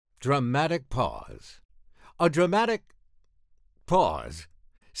Dramatic pause. A dramatic pause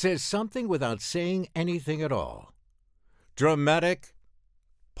says something without saying anything at all. Dramatic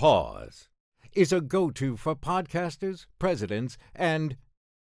pause is a go-to for podcasters, presidents, and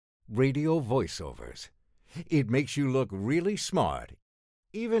radio voiceovers. It makes you look really smart,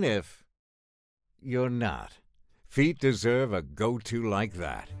 even if you're not. Feet deserve a go-to like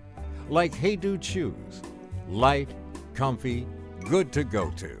that. Like Hey Dude shoes. Light, comfy, good to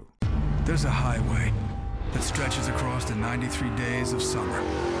go to. There's a highway that stretches across the 93 days of summer,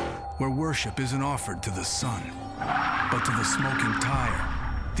 where worship isn't offered to the sun, but to the smoking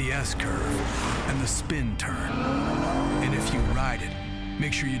tire, the S-curve, and the spin turn. And if you ride it,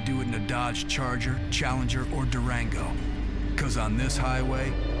 make sure you do it in a Dodge Charger, Challenger, or Durango. 'Cause on this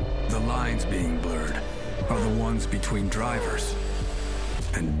highway, the lines being blurred are the ones between drivers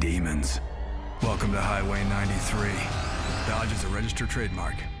and demons. Welcome to Highway 93. Dodge is a registered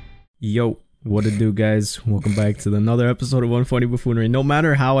trademark. Yo, what it do, guys? Welcome back to another episode of One Funny Buffoonery. No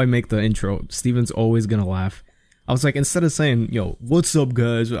matter how I make the intro, Steven's always gonna laugh. I was like, instead of saying, yo, what's up,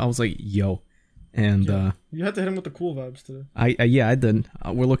 guys? I was like, yo. And, you had to hit him with the cool vibes today. I did.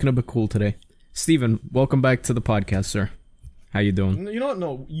 We're looking a bit cool today. Steven, welcome back to the podcast, sir. How you doing? You know what?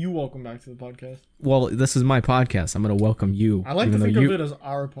 No, you welcome back to the podcast. Well, this is my podcast. I'm gonna welcome you. I like to think of it as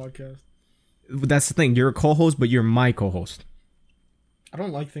our podcast. That's the thing. You're a co-host, but you're my co-host. I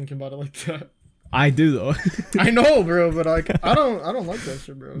don't like thinking about it like that. I do though. I know, bro, but like I don't like that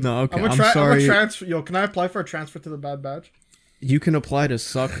shit, bro. No, okay. I'm sorry. Yo, can I apply for a transfer to the Bad Batch? You can apply to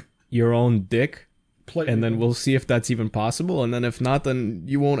suck your own dick, and then we'll see if that's even possible. And then if not, then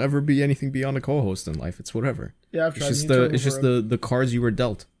you won't ever be anything beyond a co-host in life. It's whatever. Yeah, I've tried. It's just the cards you were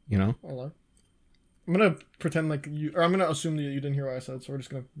dealt. You know. I'm gonna pretend like you, or I'm gonna assume that you didn't hear what I said, so we're just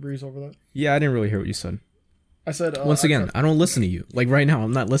gonna breeze over that. Yeah, I didn't really hear what you said. I said once again, I don't listen to you. Like right now,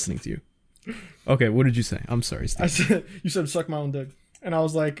 I'm not listening to you. Okay, what did you say? I'm sorry, Steve. You said suck my own dick, and I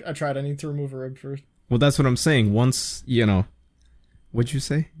was like, I tried. I need to remove a rib first. Well, that's what I'm saying. Once what'd you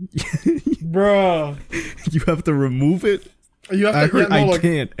say, bro? You have to remove it. You have to. I heard I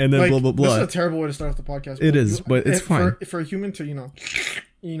can't, and then blah blah blah. This is a terrible way to start off the podcast. It is, but it's fine. For a human to you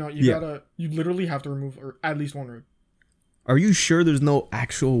literally have to remove at least one rib. Are you sure there's no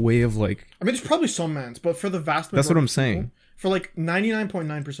actual way of like? I mean, there's probably some mans, but for the vast majority, that's what I'm saying. People, for like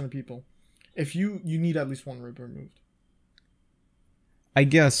 99.9% of people, if you need at least one rib removed. I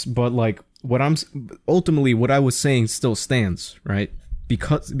guess, but like what I was saying still stands, right?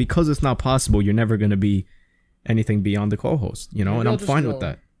 Because it's not possible, you're never gonna be anything beyond the co-host, and I'm fine with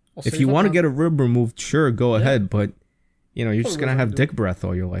that. If you want to get a rib removed, sure, go ahead, but you're just gonna have dick breath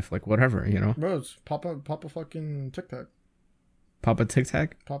all your life, like whatever, Bro, pop a fucking Tic Tac. Pop a Tic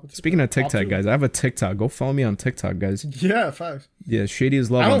Tac? Speaking of Tic Tac, guys, I have a TikTok. Go follow me on TikTok, guys. Yeah, facts. Yeah, Shady is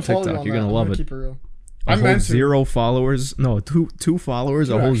Love on TikTok. You're gonna love it. Keep it real. A whole 0 followers. No, two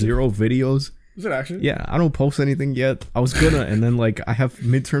followers. A whole 0 videos. Is it actually? Yeah, I don't post anything yet. I was gonna, and then like I have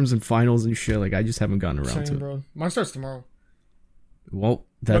midterms and finals and shit. Like I just haven't gotten around to it. Bro. Mine starts tomorrow. Well,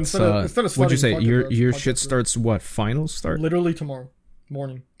 that's instead of what'd you say? Your shit starts what? Finals start? Literally tomorrow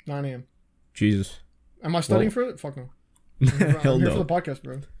morning, 9 a.m. Jesus. Am I studying for it? Fuck no. Hell I'm here no. for the podcast,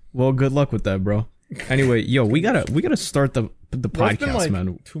 bro. Well, good luck with that, bro. Anyway, yo, we gotta start the podcast, it's been like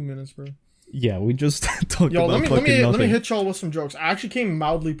man. 2 minutes, bro. Yeah, we just talked about let fucking nothing. Let me hit y'all with some jokes. I actually came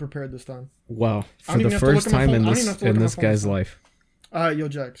mildly prepared this time. Wow, for the first time in this guy's life. Yo,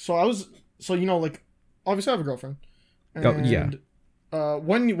 Jack. So like, obviously I have a girlfriend. And, yeah.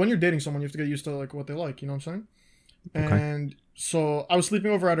 When you're dating someone, you have to get used to like what they like. You know what I'm saying? Okay. And so I was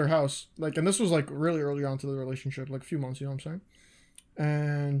sleeping over at her house, like, and this was like really early on to the relationship, like a few months. You know what I'm saying?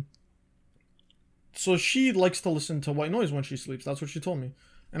 And so she likes to listen to white noise when she sleeps. That's what she told me.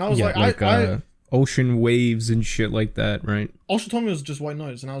 And I was ocean waves and shit like that, right? All she told me was just white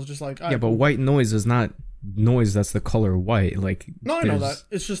noise, and I was just like, yeah, but white noise is not noise that's the color white. Like, no, I know that.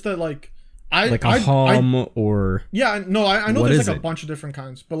 It's just that like hum or yeah, no, I know there's like a bunch of different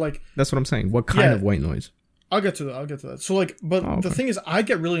kinds, but like that's what I'm saying. What kind of white noise? I'll get to that. So like, but the thing is, I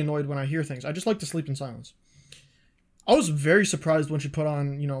get really annoyed when I hear things. I just like to sleep in silence. I was very surprised when she put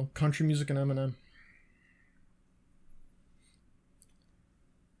on country music and Eminem.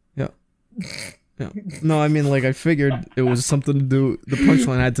 Yeah. No, I mean, like, I figured it was something to do. The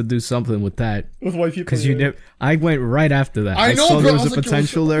punchline had to do something with that. With white people. Because I went right after that. I know, saw bro. there was a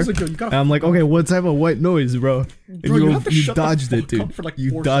potential there. And I'm like, okay, what type of white noise, bro? And you dodged it, dude. For like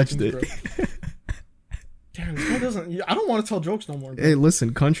you dodged it. Damn, this guy doesn't. I don't want to tell jokes no more. Bro. Hey,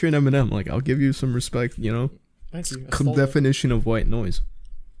 listen, country and Eminem. Like, I'll give you some respect. Thank you. Definition of white noise.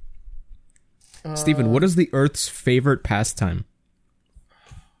 Steven, what is the Earth's favorite pastime?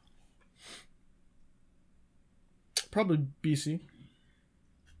 probably BC.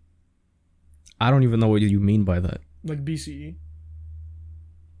 I don't even know what you mean by that. Like BCE.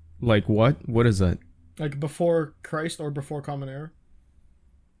 Like what? What is that? Like before Christ or before Common Era.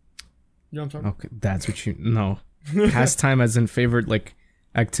 You know what I'm talking Okay, that's what you... No. Pastime as in favorite, like,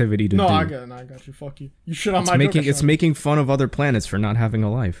 activity to do. No, I got you. Fuck you. You shit on my joke. It's making fun of other planets for not having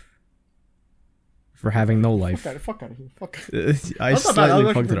a life. For having no life. Fuck out of here. Fuck. I That's not bad. That slightly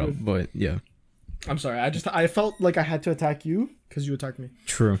was fucked it actually up, but yeah. I'm sorry. I felt like I had to attack you because you attacked me.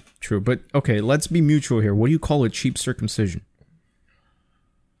 True. But, okay, let's be mutual here. What do you call a cheap circumcision?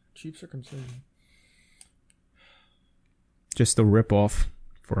 Cheap circumcision. Just a rip-off,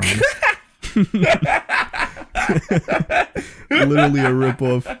 for honest. Literally a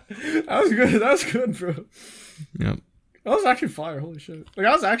rip-off. That was good. That was good, bro. Yep. That was actually fire. Holy shit. Like,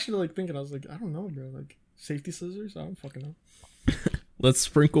 I was actually, like, thinking, I was like, I don't know, bro. Like, safety scissors? I don't fucking know. Let's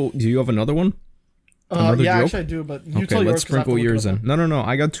sprinkle... Do you have another one? Another yeah, joke? actually I do, but you Okay, tell yours. let's sprinkle yours in. No.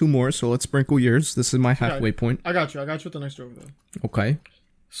 I got two more, so let's sprinkle yours. This is my halfway point. I got you with the next joke, though. Okay.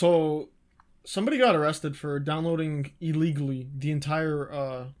 So, somebody got arrested for downloading illegally the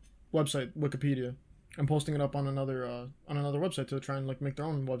entire website, Wikipedia, and posting it up on another website to try and, like, make their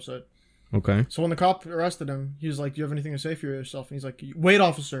own website. Okay. So when the cop arrested him, he was like, "Do you have anything to say for yourself?" And he's like, "Wait,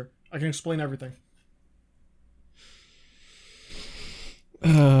 officer, I can explain everything."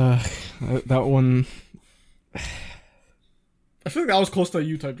 That one... I feel like that was close to a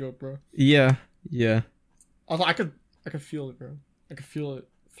U type joke, bro. Yeah. I could feel it, bro. I could feel it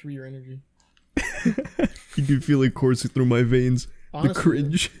through your energy. You can feel it coursing through my veins. Honestly, the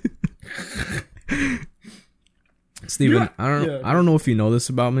cringe. Steven, I don't know if you know this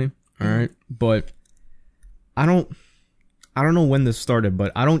about me, alright? But I don't know when this started,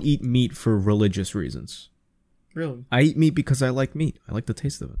 but I don't eat meat for religious reasons. Really? I eat meat because I like meat. I like the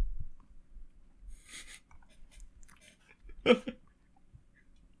taste of it.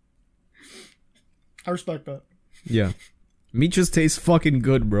 I respect that. Yeah. Meat just tastes fucking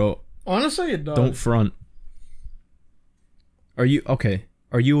good, bro. Honestly, it does. Don't front. Are you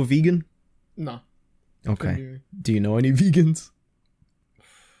a vegan? No. Okay. Do you know any vegans?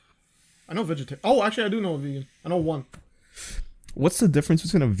 I know vegetarian. Oh, actually, I do know a vegan. I know one. What's the difference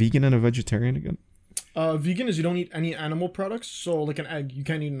between a vegan and a vegetarian again? Vegan is you don't eat any animal products. So, like an egg, you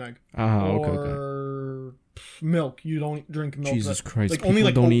can't eat an egg. Okay. Milk, you don't drink milk. Jesus Christ! Like only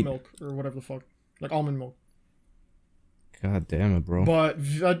like don't oat eat milk or whatever the fuck, like almond milk. God damn it, bro. But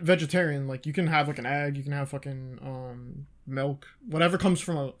vegetarian, like you can have like an egg, you can have fucking milk, whatever comes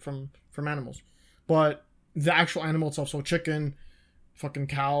from animals. But the actual animal itself, so chicken, fucking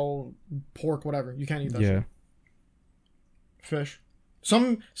cow, pork, whatever, you can't eat that. Yeah. Shit. Fish.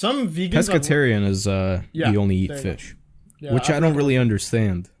 Some vegans. Pescatarian is you only eat fish, yeah, which I don't really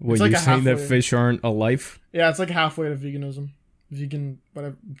understand. What, like you're saying that halfway. fish aren't a life? Yeah, it's like halfway to veganism. Vegan,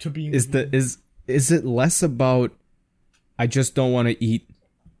 whatever, to being. Is it less about I just don't want to eat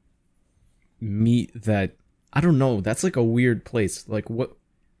meat that I don't know? That's like a weird place. Like what?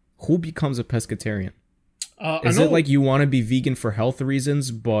 Who becomes a pescatarian? Is it like you want to be vegan for health reasons,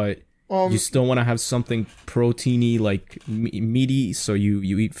 but you still want to have something proteiny, like meaty, so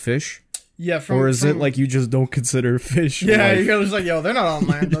you eat fish? Yeah, or is it like you just don't consider fish? Yeah, life? you're just like, yo, they're not on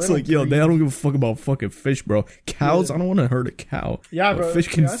land. It's like, yo, I don't give a fuck about fucking fish, bro. Cows, I don't want to hurt a cow. Yeah, but bro. fish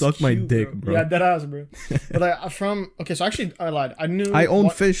can that's suck my cute, dick, bro. Yeah, dead ass, bro. But okay, so actually, I lied. I own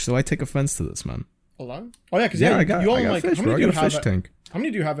fish, so I take offense to this, man. A lot? Oh yeah, because I you got own like fish, how bro. many I do got you a have? fish tank. How many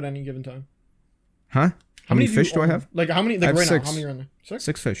do you have at any given time? Huh? How many fish do I own? have? Like how many? I Like have right 6. now, how many are in there? 6.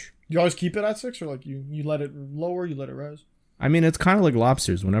 6 fish. Do you always keep it at 6, or like you let it lower, you let it rise? I mean, it's kind of like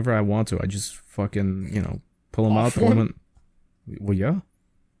lobsters. Whenever I want to, I just fucking, pull them out, throw them in. Well, yeah.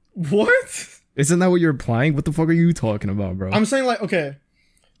 What? Isn't that what you're implying? What the fuck are you talking about, bro? I'm saying like, okay.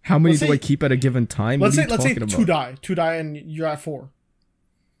 How many do I keep at a given time? Let's say about? 2 die. 2 die and you're at 4.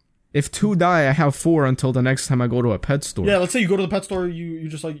 If 2 die, I have 4 until the next time I go to a pet store. Yeah, let's say you go to the pet store, you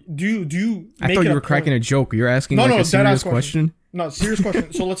just like, do you I thought you were cracking a joke. You're asking a serious question? No, serious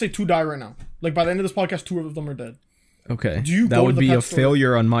question. So let's say 2 die right now. Like by the end of this podcast, 2 of them are dead. Okay. Do you that go would to the be pet a store?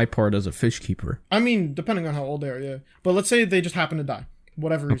 failure on my part as a fish keeper. I mean, depending on how old they are, yeah. But let's say they just happen to die.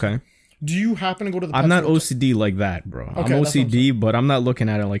 Whatever reason. Okay. Do you happen to go to the pet I'm not store? OCD like that, bro. Okay, I'm that's what I'm OCD, but I'm not looking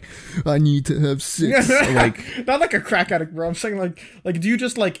at it like, I need to have 6. Like, not like a crack addict, bro. I'm saying like do you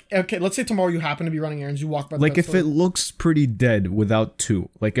just like, okay, let's say tomorrow you happen to be running errands, you walk by the like pet if store. it looks pretty dead without 2.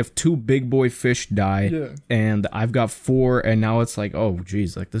 Like if 2 big boy fish die Yeah. and I've got 4 and now it's like, oh,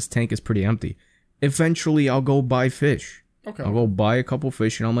 geez, like this tank is pretty empty. Eventually I'll go buy fish. Okay. I'll go buy a couple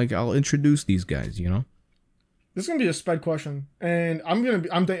fish and I'll introduce these guys, This is gonna be a sped question, and I'm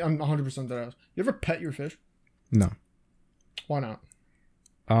 100% dead ass. You ever pet your fish? No. Why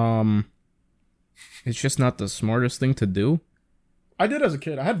not? It's just not the smartest thing to do. I did as a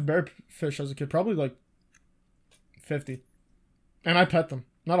kid. I had bear fish as a kid, probably like 50, and I pet them.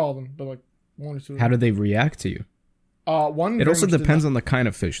 Not all of them, but like 1 or 2. How do they react to you? One. It very also much did depends not- on the kind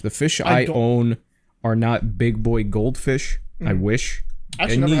of fish. The fish I I don't- own are not big boy goldfish. I wish. I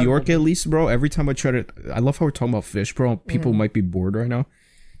actually In never New had York, goldfish. at least, bro, every time I try to... I love how we're talking about fish, bro. People might be bored right now.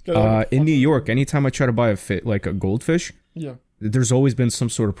 Yeah, they're In New fucking- York, anytime I try to buy like a goldfish, Yeah. there's always been some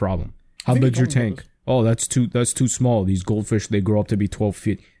sort of problem. How think you big's your told me about tank? Oh, that's too small. These goldfish, they grow up to be 12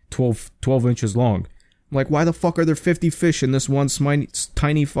 feet, 12 inches long. I'm like, why the fuck are there 50 fish in this one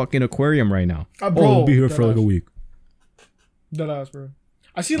tiny fucking aquarium right now? Bro, I'll be here for like a deadass. week. Deadass, bro.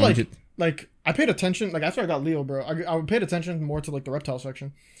 I see, Why like, don't I paid attention, like, after I got Leo, bro, I paid attention more to, like, the reptile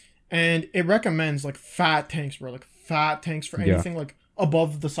section. And it recommends, like, fat tanks, bro. Like, fat tanks for Yeah. anything, like,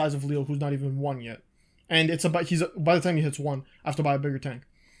 above the size of Leo, who's not even 1 yet. And it's about, by the time he hits 1, I have to buy a bigger tank.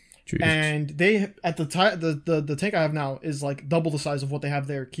 Jesus. And they, at the time, the tank I have now is, like, double the size of what they have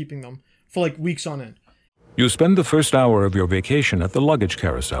there, keeping them for, like, weeks on end. You spend the first hour of your vacation at the luggage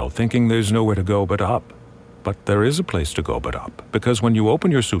carousel thinking there's nowhere to go but up. But there is a place to go but up, because when you open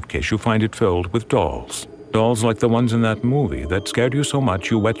your suitcase, you find it filled with dolls. Dolls like the ones in that movie that scared you so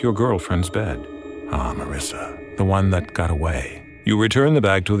much you wet your girlfriend's bed. Ah, Marissa, the one that got away. You return the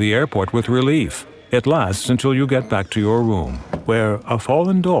bag to the airport with relief. It lasts until you get back to your room, where a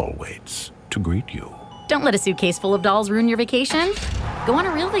fallen doll waits to greet you. Don't let a suitcase full of dolls ruin your vacation. Go on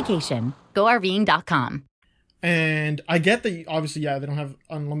a real vacation. GoRVing.com. And I get that, obviously, yeah, they don't have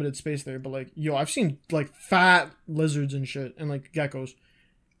unlimited space there, but, like, yo, I've seen, like, fat lizards and shit, and, like, geckos,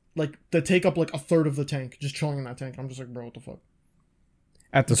 like, that take up, like, a third of the tank, just chilling in that tank. I'm just like, bro, what the fuck?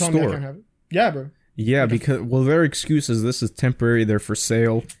 At the You telling me I can't store. have it? Yeah, bro. Yeah, because, well, their excuse is this is temporary, they're for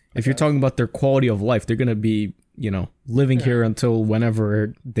sale. If you're talking about their quality of life, they're going to be, living here until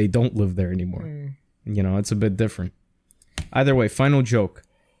whenever they don't live there anymore. It's a bit different. Either way, final joke.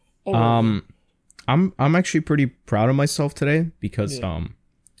 Oh, I'm actually pretty proud of myself today because the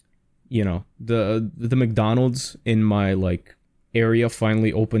McDonald's in my like area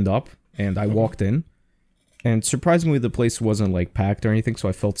finally opened up and I walked in, and surprisingly the place wasn't like packed or anything, so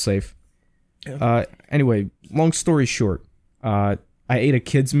I felt safe. Anyway, long story short, I ate a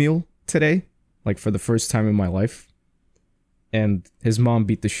kid's meal today, like for the first time in my life, and his mom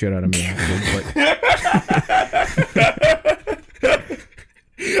beat the shit out of me afterwards, but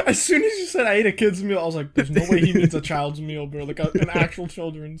as soon as you said I ate a kid's meal, I was like, there's no way he means a child's meal, bro. Like an actual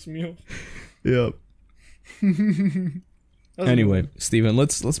children's meal. yeah. Anyway, Steven,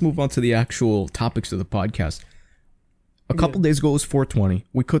 let's move on to the actual topics of the podcast. A couple days ago was 420.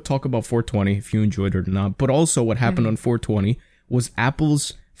 We could talk about 420 if you enjoyed it or not, but also what happened on 420 was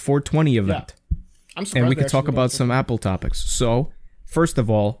Apple's 420 event. I'm surprised And we they could talk actually about did some Apple topics. So, first of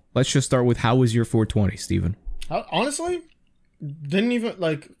all, let's just start with how was your 420, Steven? Honestly, didn't even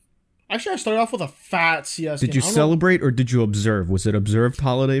like. Actually, I started off with a fat CS. Did game. you I don't celebrate or did you observe? Was it observed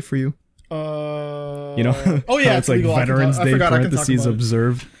holiday for you? know. You know, Oh yeah, how it's like legal. Veterans I Day forgot I can talk parentheses about it.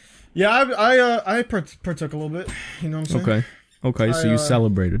 observed. Yeah, I partook a little bit. You know what I'm saying? Okay, so you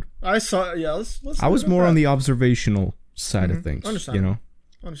celebrated. I saw. Yeah, let's I was leave it at more on that. the observational side of things. Understandable.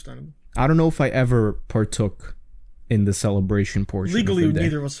 Understandable. I don't know if I ever partook in the celebration portion. Legally, of the day.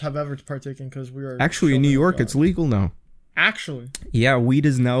 neither of us have ever partaken because we are Actually, in New children of York, God. it's legal now. Actually, Yeah, weed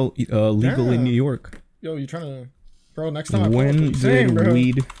is now legal in Damn. New York. yo, you trying to, bro? Next time I pull up, When what you saying, did bro?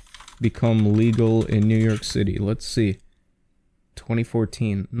 weed become legal in New York City? Let's see.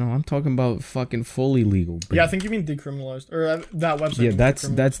 2014. No, I'm talking about fucking fully legal. Bro. Yeah, I think you mean decriminalized or that website. Yeah, was that's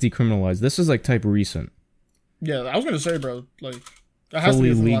decriminalized. decriminalized. This is like type recent. Yeah, I was gonna say, bro. Like that has Fully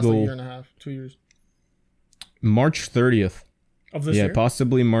to be within the last like, legal. year and a half, 2 years March 30th. of this Yeah, year.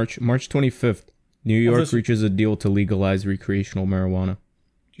 possibly March 25th. New York this- reaches a deal to legalize recreational marijuana.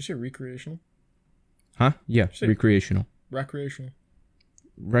 Did you say recreational? Huh? Yeah, Say- recreational. Recreational.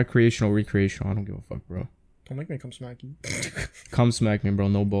 Recreational. I don't give a fuck, bro. Don't make me come smack you. Come smack me, bro.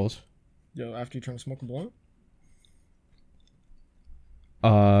 No balls. Yo, after you trying to smoke a blunt?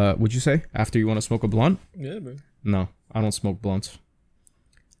 Would you say after you want to smoke a blunt? Yeah, bro. No, I don't smoke blunts.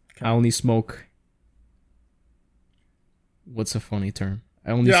 Okay. I only smoke. What's a funny term?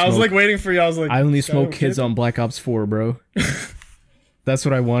 I only. Yeah, smoke, I was like waiting for you. I was like, I only "Is that smoke okay?" kids on Black Ops 4, bro. That's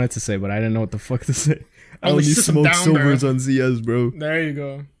what I wanted to say, but I didn't know what the fuck to say. I Only only sit 'em smoke down, silvers bro. on CS, bro. There you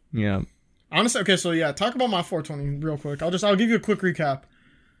go. Yeah. Honestly, okay, so yeah, talk about my 420 real quick. I'll give you a quick recap.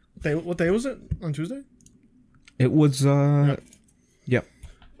 What day was it? On Tuesday? It was Yep.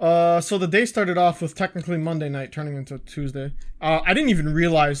 So the day started off with technically Monday night turning into Tuesday. I didn't even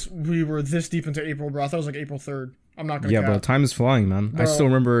realize we were this deep into April, bro. I thought it was like April 3rd. I'm not gonna. Yeah, cap. bro, time is flying, man. Bro. I still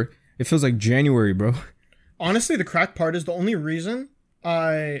remember. It feels like January, bro. Honestly, the crack part is the only reason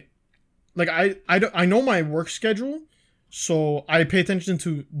I know my work schedule, so I pay attention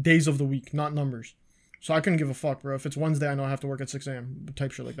to days of the week, not numbers. So I couldn't give a fuck, bro. If it's Wednesday, I know I have to work at 6 a.m.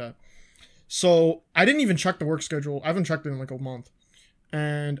 type shit like that. So I didn't even check the work schedule. I haven't checked it in like a month.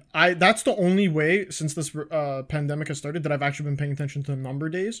 And that's the only way since this pandemic has started that I've actually been paying attention to the number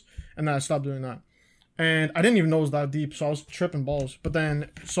days, and then I stopped doing that. And I didn't even know it was that deep, so I was tripping balls. But then,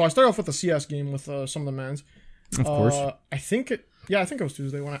 so I started off with a CS game with some of the mans. Of course. I think it was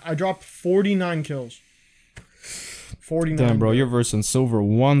Tuesday when I dropped 49 kills. 49. Damn, bro, you're versing silver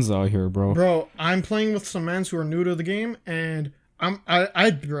ones out here, bro. Bro, I'm playing with some mans who are new to the game, and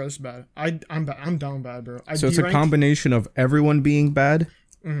bro, it's bad. I'm down bad, bro. So it's a combination of everyone being bad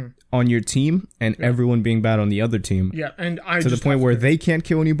on your team and everyone being bad on the other team. Yeah, and to the point where they can't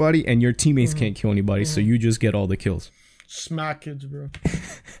kill anybody and your teammates can't kill anybody, so you just get all the kills. Smack kids, bro.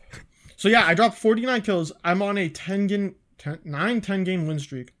 So yeah, I dropped 49 kills. I'm on a 10 game win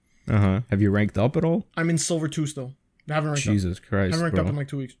streak. Have you ranked up at all? I'm in silver 2 still. I haven't ranked Jesus up. Christ, I haven't ranked bro. up in like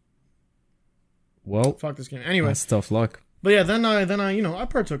 2 weeks. Well, fuck this game. Anyway, that's tough luck. But yeah, then I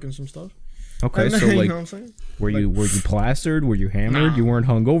partook in some stuff. Okay, and so then, like, you know what I'm saying? were you plastered? Were you hammered? Nah. You weren't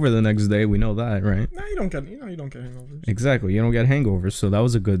hungover the next day. We know that, right? Nah, you don't get hangovers. Exactly. You don't get hangovers, so that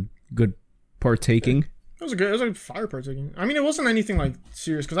was a good partaking. It was a fire partaking. I mean, it wasn't anything like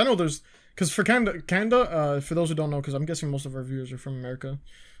serious because I know because for Canada, for those who don't know, because I'm guessing most of our viewers are from America.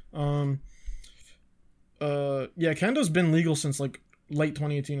 Yeah, Canada's been legal since like late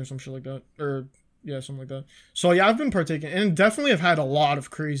 2018 or some shit like that, or yeah, something like that. So yeah, I've been partaking, and definitely have had a lot of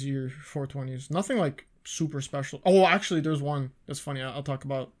crazier 420s. Nothing like super special. Oh, actually, there's one that's funny. I'll talk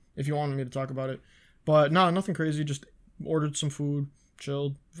about if you wanted me to talk about it. But no, nothing crazy. Just ordered some food,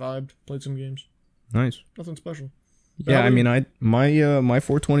 chilled, vibed, played some games. Nice. Nothing special. Yeah, I mean, my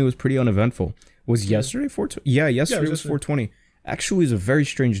 420 was pretty uneventful. Was yesterday 420? Yeah, yesterday was 420. Actually, it was a very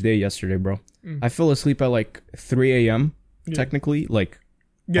strange day yesterday, bro. I fell asleep at like 3 a.m. technically, like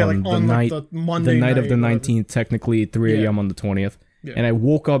on the night of the 19th, technically 3 a.m. on the 20th, and I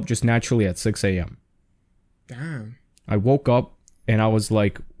woke up just naturally at 6 a.m. Damn. I woke up and I was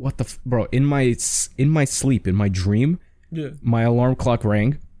like, "What the bro?" In my sleep, in my dream, my alarm clock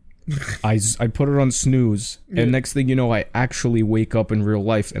rang. I put it on snooze, and next thing you know, I actually wake up in real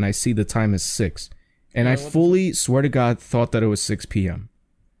life and I see the time is 6, and I fully swear to God thought that it was 6 p.m.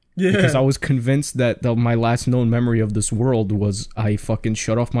 Yeah, because I was convinced that my last known memory of this world was I fucking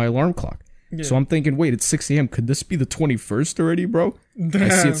shut off my alarm clock. Yeah. So I'm thinking, wait, it's 6 a.m. Could this be the 21st already, bro? Damn. I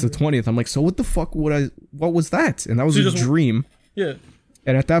see it's the 20th. I'm like, so what the fuck what was that? And that was a dream. Yeah.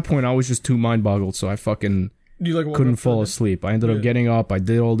 And at that point, I was just too mind boggled, so I fucking couldn't fall asleep. I ended up getting up. I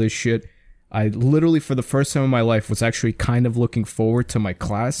did all this shit. I literally, for the first time in my life, was actually kind of looking forward to my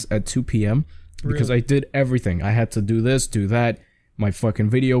class at 2 p.m. because I did everything. I had to do this, do that. My fucking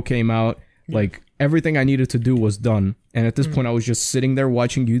video came out. Like, everything I needed to do was done. And at this point, I was just sitting there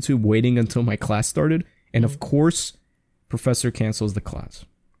watching YouTube, waiting until my class started. And of course, professor cancels the class.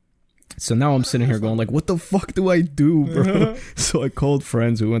 So now I'm sitting here going like, what the fuck do I do, bro? So I called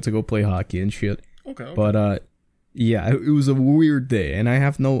friends. We went to go play hockey and shit. Okay. But, yeah, it was a weird day. And I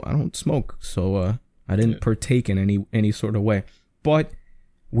don't smoke. So, I didn't partake in any sort of way. But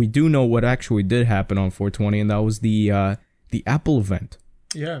we do know what actually did happen on 420. And that was the Apple event.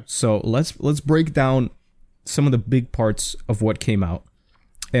 Yeah. So let's break down some of the big parts of what came out.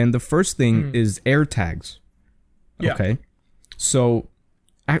 And the first thing is AirTags. Yeah. Okay. So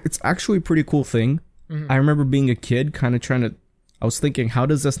it's actually a pretty cool thing. I remember being a kid kind of I was thinking, how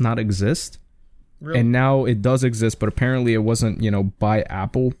does this not exist? Really? And now it does exist, but apparently it wasn't, by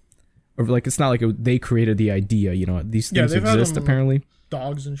Apple. Or like, it's not like they created the idea, these things exist apparently.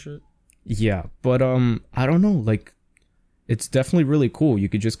 Dogs and shit. Yeah. But I don't know, like, it's definitely really cool. You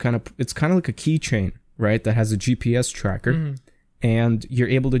could just it's kind of like a keychain, right? That has a GPS tracker. And you're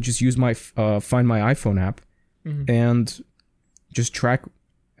able to just use my Find My iPhone app and just track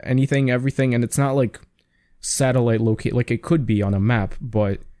anything, everything. And it's not like satellite locate, like it could be on a map,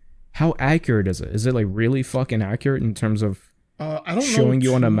 but how accurate is it? Is it like really fucking accurate in terms of I don't showing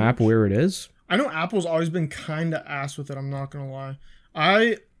you on a map where it is? I know Apple's always been kind of ass with it. I'm not going to lie.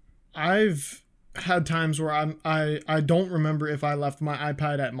 I've had times where I don't remember if I left my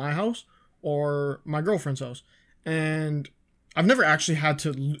iPad at my house or my girlfriend's house, and I've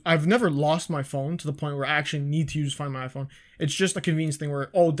never lost my phone to the point where I actually need to Find My iPhone. It's just a convenience thing where,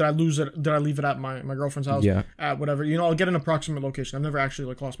 did I lose it? Did I leave it at my girlfriend's house? Yeah. At whatever, I'll get an approximate location. I've never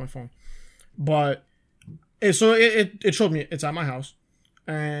actually lost my phone, but it showed me it's at my house,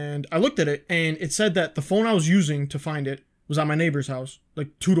 and I looked at it, and it said that the phone I was using to find it was at my neighbor's house, like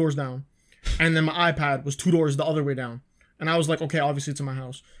 2 doors down, and then my iPad was 2 doors the other way down. And I was like, okay, obviously it's in my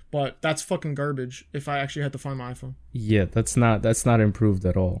house, but that's fucking garbage if I actually had to find my iPhone. Yeah, that's not improved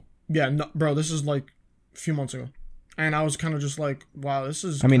at all. Yeah, no, bro, this is like a few months ago. And I was kind of just like, wow, this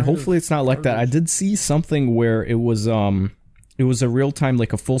is... I mean, hopefully it's not like that. I did see something where it was a real-time,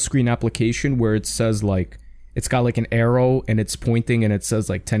 like a full-screen application where it says, like, it's got, like, an arrow and it's pointing and it says,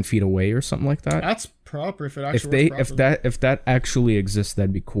 like, 10 feet away or something like that. That's proper if it actually works properly. If that actually exists,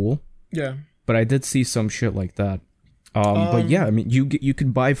 that'd be cool. Yeah. But I did see some shit like that. But yeah, I mean, you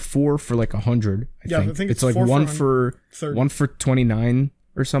could buy 4 for like 100. I think it's like one for 29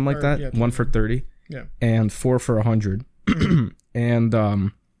 or something like that. Yeah, one for 30. Yeah. And 4 for 100. And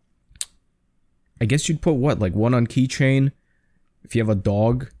I guess you'd put what, like 1 on keychain. If you have a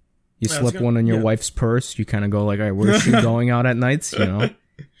dog, you slip one in your wife's purse. You kind of go like, all right, where's she going out at nights? You know.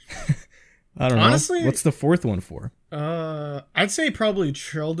 I don't know. Honestly, what's the 4th one for? I'd say probably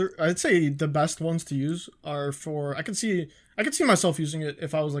children. I'd say the best ones to use are for. I could see myself using it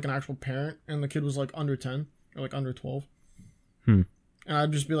if I was like an actual parent and the kid was like under 10 or like under 12. And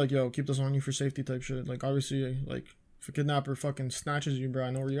I'd just be like, yo, keep this on you for safety type shit. Like, obviously, like if a kidnapper fucking snatches you, bro, I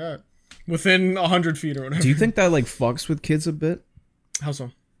know where you're at. Within 100 feet or whatever. Do you think that like fucks with kids a bit? How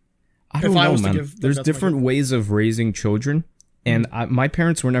so? I don't know, man. There's different ways of raising children. And my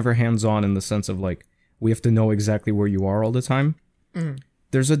parents were never hands-on in the sense of, like, we have to know exactly where you are all the time.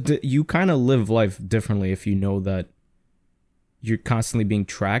 You kind of live life differently if you know that you're constantly being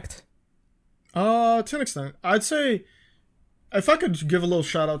tracked. To an extent. I'd say, if I could give a little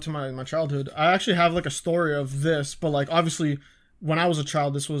shout-out to my childhood, I actually have, like, a story of this. But, like, obviously, when I was a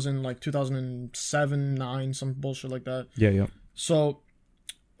child, this was in, like, 2007, 9, some bullshit like that. Yeah. So,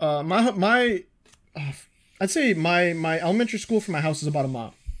 I'd say my elementary school from my house is about a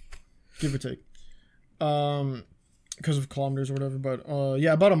mile, give or take, because of kilometers or whatever. But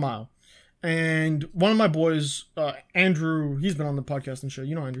yeah, about a mile. And one of my boys, Andrew, he's been on the podcast and shit.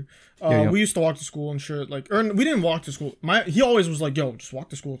 You know Andrew. We used to walk to school and shit. Like, or we didn't walk to school. He always was like, "Yo, just walk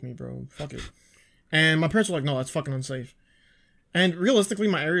to school with me, bro. Fuck it." And my parents were like, "No, that's fucking unsafe." And realistically,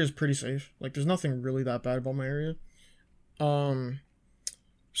 my area is pretty safe. Like, there's nothing really that bad about my area.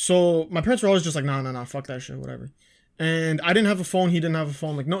 So my parents were always just like, nah, fuck that shit, whatever. And I didn't have a phone. He didn't have a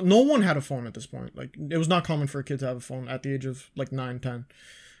phone. Like, no one had a phone at this point. Like, it was not common for a kid to have a phone at the age of like 9, 10.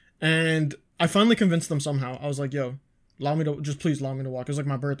 And I finally convinced them somehow. I was like, yo, please allow me to walk. It was like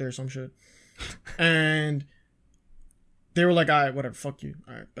my birthday or some shit. And they were like, all right, whatever, fuck you.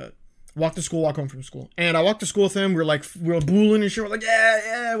 All right, bet. Walk to school, walk home from school. And I walked to school with him. We were booling and shit. We're like,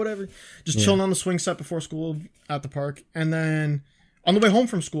 yeah, whatever. Just chilling on the swing set before school at the park. And then on the way home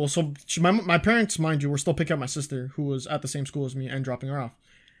from school, so my parents, mind you, were still picking up my sister, who was at the same school as me, and dropping her off.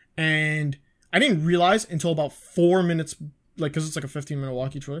 And I didn't realize until about 4 minutes, like, because it's like a 15-minute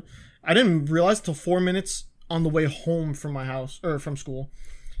walk each way. I didn't realize until 4 minutes on the way home from my house, or from school,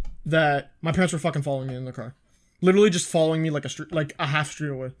 that my parents were fucking following me in the car. Literally just following me like a half street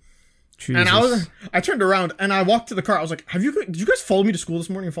away. Jesus. And I turned around and I walked to the car. I was like, did you guys follow me to school this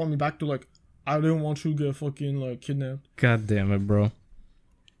morning and follow me back to, like, I didn't want you to get fucking, like, kidnapped. God damn it, bro.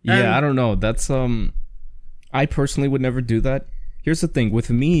 Yeah, I don't know. That's, I personally would never do that. Here's the thing.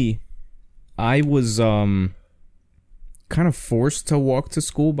 With me, I was, kind of forced to walk to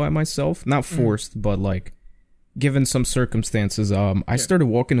school by myself. Not forced, but, like, given some circumstances, I started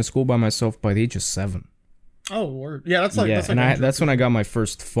walking to school by myself by the age of 7. Oh, word. Yeah, that's like... Yeah, that's when I got my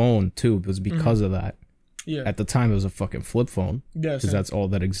first phone, too. It was because of that. Yeah. At the time, it was a fucking flip phone. Yeah, because that's all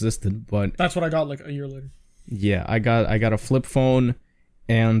that existed. But that's what I got like a year later. Yeah, I got a flip phone,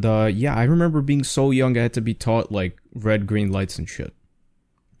 and yeah, I remember being so young, I had to be taught like red, green lights and shit.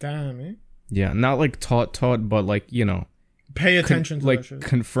 Damn, eh? Yeah, not like taught, but like, you know, pay attention to like that shit.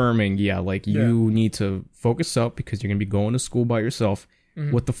 Confirming. Yeah, like you need to focus up because you're gonna be going to school by yourself.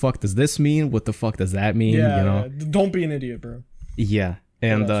 What the fuck does this mean? What the fuck does that mean? Yeah, you know, don't be an idiot, bro. Yeah.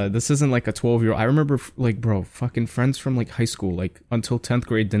 And this isn't like a 12-year-old. I remember, like, bro, fucking friends from, like, high school, like, until 10th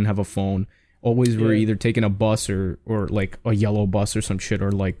grade didn't have a phone. Always were either taking a bus or, like, a yellow bus or some shit,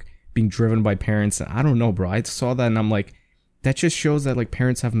 or, like, being driven by parents. I don't know, bro. I saw that, and I'm like, that just shows that, like,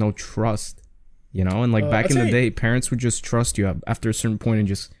 parents have no trust, you know? And, like, back in the day, parents would just trust you after a certain point and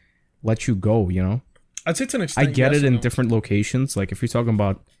just let you go, you know? I'd say to an extent, I get it in different locations. Like, if you're talking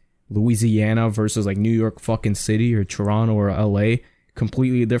about Louisiana versus, like, New York fucking City or Toronto or L.A.,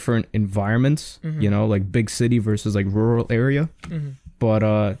 completely different environments, you know, like big city versus like rural area. But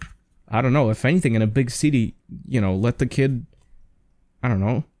I don't know, if anything, in a big city, you know, let the kid, I don't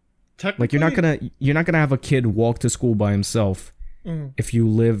know, like you're not gonna have a kid walk to school by himself if you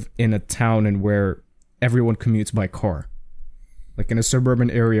live in a town and where everyone commutes by car. Like in a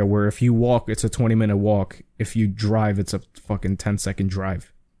suburban area where if you walk, it's a 20-minute walk. If you drive, it's a fucking 10-second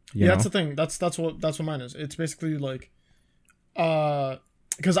drive. You know? That's the thing. That's what mine is. It's basically like,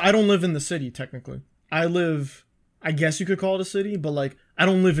 because I don't live in the city technically. I guess you could call it a city, but like I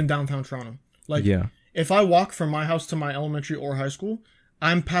don't live in downtown Toronto. Like, if I walk from my house to my elementary or high school,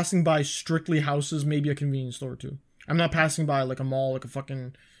 I'm passing by strictly houses, maybe a convenience store or two. I'm not passing by like a mall, like a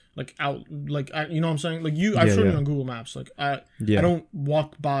fucking like out, like you know what I'm saying? Like I've showed it on Google Maps. Like I don't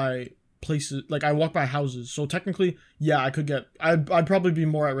walk by places. Like I walk by houses. So technically, yeah, I'd probably be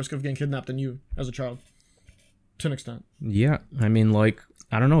more at risk of getting kidnapped than you as a child, to an extent. Yeah, I mean, like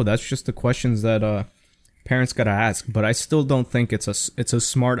I don't know. That's just the questions that parents gotta ask. But I still don't think it's a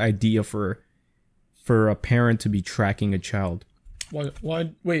smart idea for a parent to be tracking a child.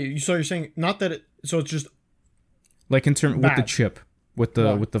 Why? Wait. So you're saying not that it? So it's just like in terms with the chip, with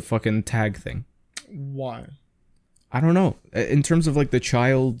the fucking tag thing. Why? I don't know. In terms of like the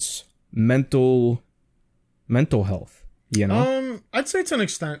child's mental health, you know. I'd say to an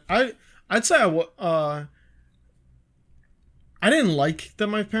extent. I'd say I didn't like that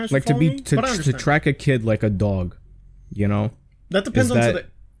my parents like were following me, to track a kid like a dog, you know. That depends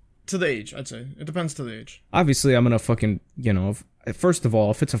to the age. I'd say it depends to the age. Obviously, I'm gonna fucking first of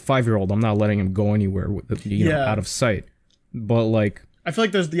all, if it's a 5-year-old, I'm not letting him go anywhere with out of sight. But like, I feel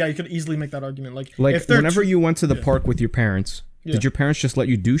like you could easily make that argument. Like if whenever you went to the park with your parents, did your parents just let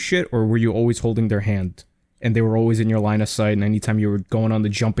you do shit, or were you always holding their hand and they were always in your line of sight? And anytime you were going on the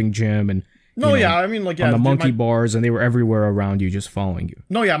jumping gym and on the monkey bars, and they were everywhere around you, just following you.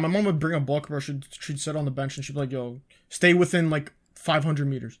 No, yeah, my mom would bring a book where she'd sit on the bench and she'd be like, "Yo, stay within like 500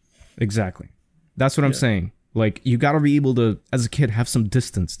 meters." Exactly. That's what I'm saying. Like, you gotta be able to, as a kid, have some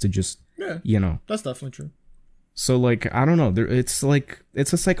distance to just, That's definitely true. So, like, I don't know. It's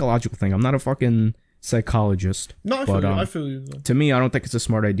a psychological thing. I'm not a fucking psychologist. No, I feel you. Though. To me, I don't think it's a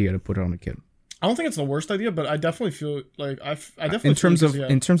smart idea to put it on a kid. I don't think it's the worst idea, but I definitely feel like I definitely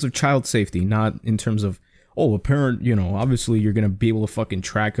in terms of child safety, not in terms of a parent. Obviously you're gonna be able to fucking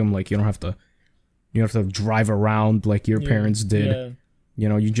track him. Like you don't have to drive around like your parents did.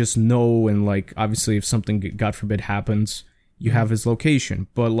 Yeah. You just know, and like obviously if something God forbid happens, you have his location.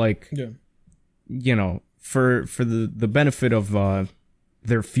 But like, for the benefit of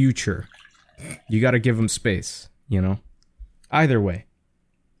their future, you got to give them space. Either way.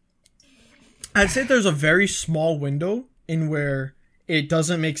 I'd say there's a very small window in where it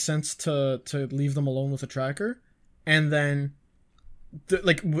doesn't make sense to leave them alone with a tracker, and then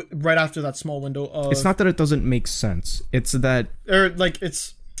right after that small window of... It's not that it doesn't make sense. It's that... Or like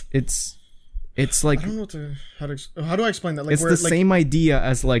it's like... I don't know how do I explain that? Like, it's the same idea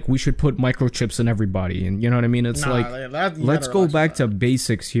as like we should put microchips in everybody, and you know what I mean? It's let's go back to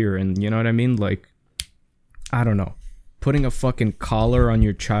basics here, and you know what I mean? Like, I don't know. Putting a fucking collar on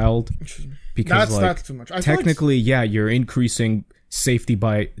your child... Because that's too much. Technically, you're increasing safety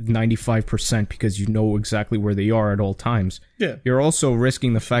by 95% because you know exactly where they are at all times. Yeah. You're also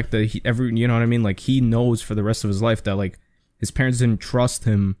risking the fact that you know what I mean? Like, he knows for the rest of his life that, like, his parents didn't trust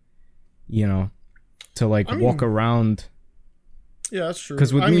him, to, walk around. Yeah, that's true.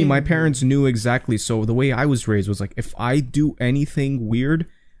 Because with me, my parents knew exactly. So the way I was raised was, like, if I do anything weird,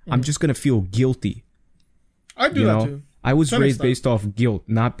 I'm just going to feel guilty. I do that, too. I was raised based off guilt,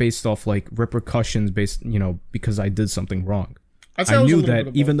 not based off like repercussions based, because I did something wrong. I knew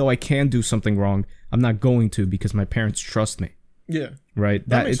that even though I can do something wrong, I'm not going to because my parents trust me. Yeah. Right?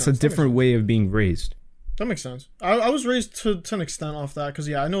 That it's a different way of being raised. That makes sense. I was raised to an extent off that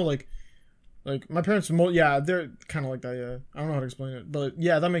because I know like my parents they're kind of like that, yeah. I don't know how to explain it, but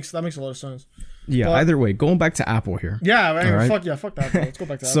yeah, that makes a lot of sense. Yeah, but, either way, going back to Apple here. Yeah, right? Fuck that. Let's go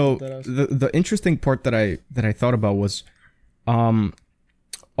back to Apple. So the interesting part that I thought about was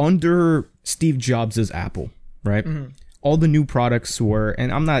under Steve Jobs' Apple, right? Mm-hmm. All the new products were,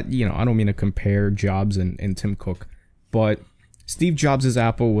 and I'm not, I don't mean to compare Jobs and Tim Cook, but Steve Jobs'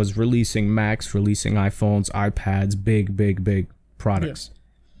 Apple was releasing Macs, releasing iPhones, iPads, big products.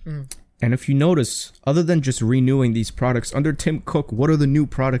 Yeah. Mm-hmm. And if you notice, other than just renewing these products, under Tim Cook, what are the new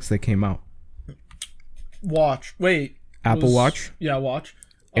products that came out? Watch. Wait. Apple Watch? Yeah, Watch.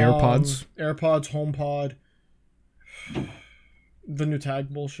 AirPods? AirPods, HomePod. The new tag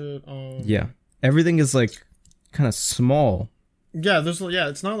bullshit. Yeah. Everything is like kind of small. Yeah,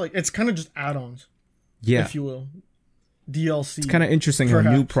 it's not like, it's kind of just add-ons. Yeah. If you will. DLC. It's kind of interesting how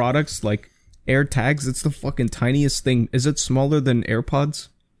new products like AirTags, it's the fucking tiniest thing. Is it smaller than AirPods?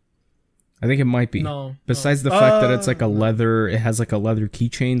 I think it might be. No. Besides the fact that it's like it has like a leather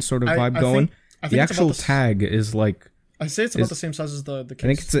keychain sort of vibe going. The actual tag is like I say it's about the same size as the case.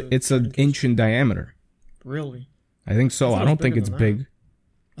 I think it's an inch in diameter. Really? I think so. I don't think it's big.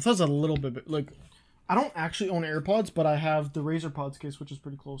 I thought it was a little bit big. Like, I don't actually own AirPods, but I have the Razer Pods case, which is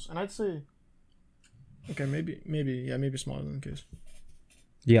pretty close. And I'd say, okay, maybe smaller than the case.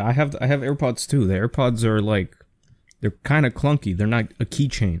 Yeah, I have AirPods too. The AirPods are like, they're kind of clunky. They're not a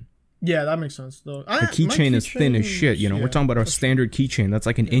keychain. Yeah, that makes sense though. The keychain is thin as shit. You know, we're talking about a standard keychain that's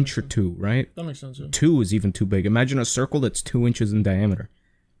like an inch or two, right? That makes sense. Yeah. 2 is even too big. Imagine a circle that's 2 inches in diameter.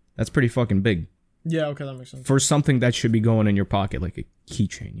 That's pretty fucking big. Yeah, okay, that makes sense. For something that should be going in your pocket, like a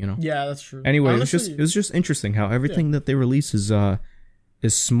keychain, you know? Yeah, that's true. Anyway, honestly, it was just interesting how everything that they release is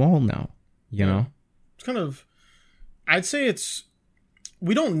small now, you know? It's kind of, I'd say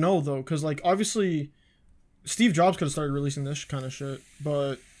we don't know though, because like obviously Steve Jobs could have started releasing this kind of shit,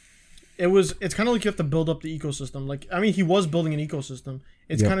 but it's kind of like you have to build up the ecosystem. Like, I mean, he was building an ecosystem.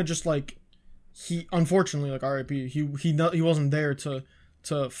 It's kind of just like he, unfortunately, like RIP, he wasn't there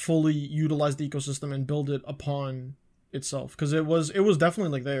to fully utilize the ecosystem and build it upon itself, because it was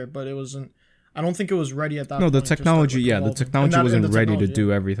definitely like there, but it wasn't. I don't think it was ready at that. No, point the technology, the technology wasn't ready to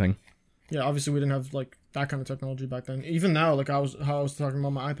do everything. Yeah, obviously we didn't have like that kind of technology back then. Even now, like how I was talking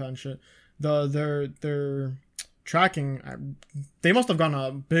about my iPad and shit, their tracking, they must have gone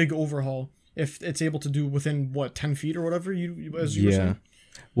a big overhaul if it's able to do within 10 feet or whatever you were saying.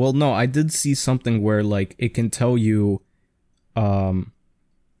 Well, no, I did see something where like it can tell you,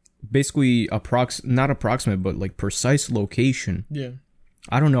 basically not approximate, but like precise location. Yeah.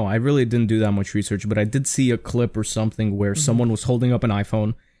 I don't know. I really didn't do that much research, but I did see a clip or something where someone was holding up an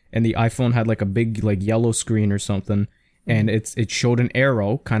iPhone, and the iPhone had like a big like yellow screen or something, and it showed an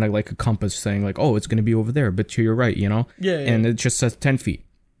arrow, kind of like a compass, saying like, oh, it's going to be over there, but to your right, you know? Yeah. And it just says 10 feet,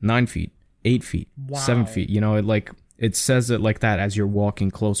 9 feet, 8 feet, 7 feet. You know, it says it like that as you're walking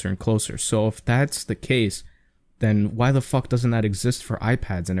closer and closer. So if that's the case, then why the fuck doesn't that exist for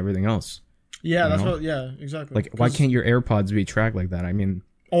iPads and everything else? Yeah, that's what. Yeah, exactly. Like, why can't your AirPods be tracked like that? I mean,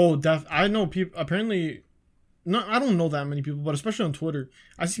 I know people. Apparently, I don't know that many people, but especially on Twitter,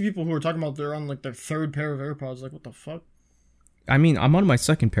 I see people who are talking about they're on like their third pair of AirPods. Like, what the fuck? I mean, I'm on my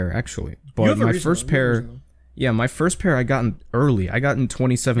second pair actually, but my first pair, my first pair I got in early. I got in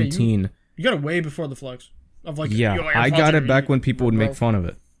 2017. You got it way before the flex of like. I got it back when people would make fun of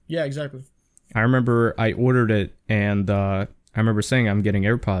it. Yeah, exactly. I remember I ordered it, and I remember saying I'm getting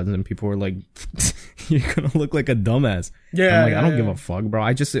AirPods, and people were like, "You're gonna look like a dumbass." Yeah, I'm like, I don't give a fuck, bro.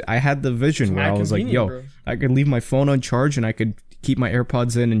 I had the vision where I was like, "Yo, bro. I could leave my phone on charge, and I could keep my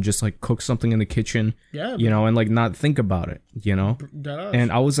AirPods in, and just like cook something in the kitchen, you know, and like not think about it, you know." And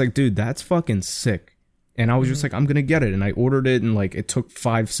I was like, "Dude, that's fucking sick." And I was just like, "I'm gonna get it," and I ordered it, and like it took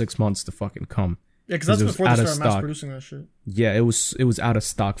 5-6 months to fucking come. Yeah, because that's before they started mass producing that shit. Yeah, it was out of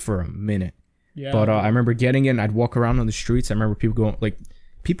stock for a minute. Yeah, but I remember getting it, and I'd walk around on the streets. I remember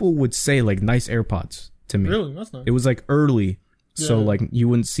people would say like nice AirPods to me. Really? That's nice. It was like early, so like you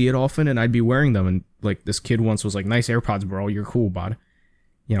wouldn't see it often, and I'd be wearing them, and like this kid once was like, "Nice AirPods, bro. You're cool, bud."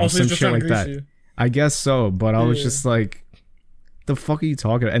 You know, some shit like that. You. I guess so, but I was just like, "The fuck are you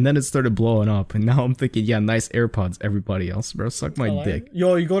talking about?" And then it started blowing up, and now I'm thinking, "Yeah, nice AirPods." Everybody else, bro, suck my dick.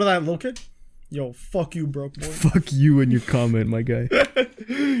 Yo, you go to that little kid. Yo, fuck you, broke boy. Fuck you and your comment, my guy.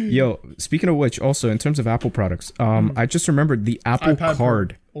 Yo, speaking of which, also in terms of Apple products, I just remembered the Apple iPad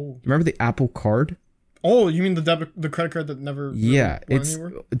Card. Remember the Apple Card? Oh, you mean the credit card that never? Yeah,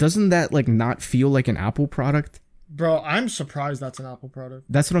 doesn't that like not feel like an Apple product? Bro, I'm surprised that's an Apple product.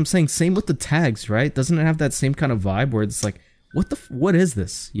 That's what I'm saying. Same with the tags, right? Doesn't it have that same kind of vibe where it's like, what is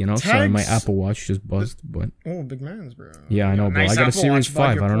this? You know, tags, sorry, my Apple Watch just buzzed, but big man's, bro. Yeah, I know, bro. I got a Series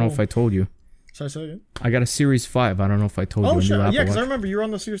 5. I don't know if I told you. Sorry, say again? I got a Series 5. I don't know if I told you. Oh, shit. Yeah, because I remember you were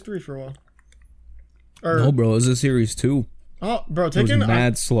on the Series 3 for a while. No, bro. It was a Series 2. Oh, bro. It was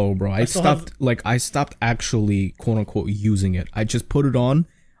mad slow, bro. I stopped actually, quote unquote, using it. I just put it on.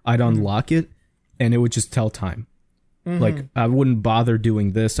 I'd unlock it, and it would just tell time. Like, I wouldn't bother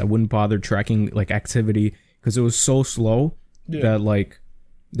doing this. I wouldn't bother tracking, like, activity, because it was so slow that, like,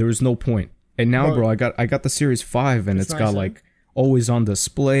 there was no point. And now, bro, I got the Series 5, and it's got, like, always on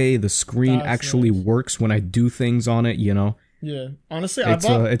display. The screen actually works when I do things on it, you know. Yeah, honestly,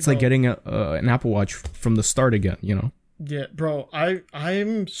 it's like getting an Apple Watch from the start again, you know. Yeah, bro,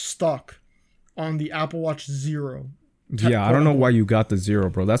 I'm stuck on the Apple Watch Zero. Yeah, I don't know why you got the Zero,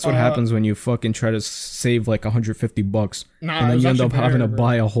 bro. That's what happens when you fucking try to save like $150, and then you end up having to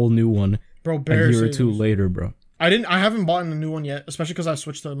buy a whole new one, bro. A year or two later, bro. I haven't bought a new one yet, especially because I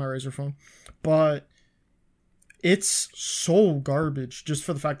switched to my Razer phone, but it's so garbage just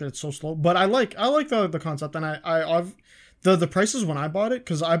for the fact that it's so slow. But I like the concept, and I've the prices when I bought it,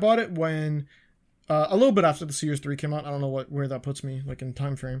 because I bought it when a little bit after the Series 3 came out. I don't know where that puts me, like, in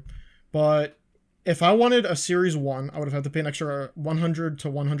time frame. But if I wanted a Series 1, I would have had to pay an extra 100 to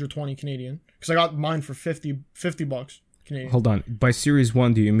 120 Canadian. Because I got mine for 50 bucks Canadian. Hold on. By Series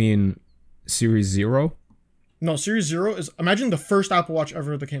 1, do you mean Series 0? No, Series 0 is... Imagine the first Apple Watch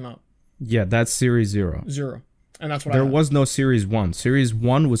ever that came out. Yeah, that's Series 0. 0. And that's what There I had. was no Series 1. Series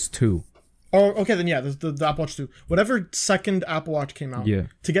 1 was 2. Oh, okay, then yeah, the Apple Watch 2. Whatever second Apple Watch came out. Yeah.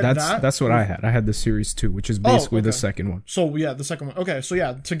 To get that's what I had. I had the Series 2, which is basically the okay. second one. So, yeah, the second one. Okay, so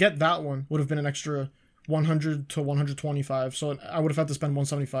yeah, to get that one would have been an extra 100 to 125. So I would have had to spend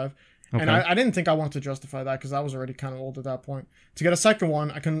 175. Okay. And I didn't think I wanted to justify that because I was already kind of old at that point. To get a second one,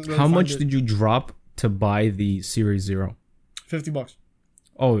 I couldn't really How find much it. did you drop to buy the Series 0? $50.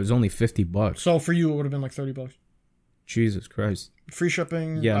 Oh, it was only $50. So for you, it would have been like $30. Jesus Christ. Free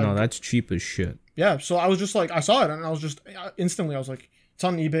shipping. Yeah, no, that's cheap as shit. Yeah, so I was just like, I saw it and I was just instantly, I was like, it's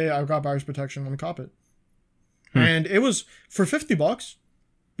on eBay. I've got buyer's protection. Let me cop it. And it was for $50.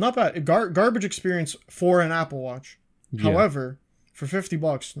 Not bad. Garbage experience for an Apple Watch. Yeah. However, for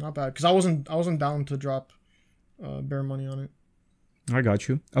 $50, not bad. Because I wasn't down to drop bare money on it. I got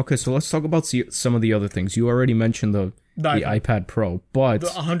you. Okay, so let's talk about some of the other things. You already mentioned the iPad Pro, but The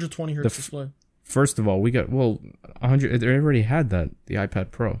 120 hertz display. first of all, we got 100. It already had that, the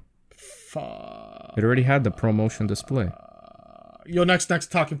iPad Pro. Fuck. It already had the ProMotion display. Yo, next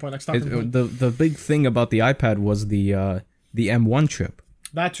talking point. Point. The big thing about the iPad was the M1 chip.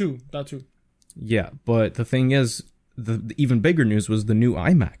 That too. Yeah, but the thing is, the even bigger news was the new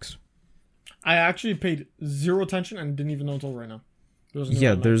iMacs. I actually paid zero attention and didn't even know until right now.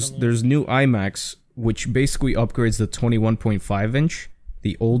 Yeah, there's new iMacs, which basically upgrades the 21.5 inch,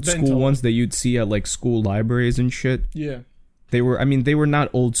 the old school ones that you'd see at like school libraries and shit. Yeah. They were not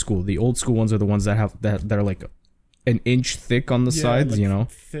old school. The old school ones are the ones that have that are like an inch thick on the sides, like you know.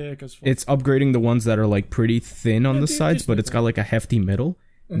 Thick as fuck. It's upgrading the ones that are like pretty thin on the sides, but it's got like a hefty middle.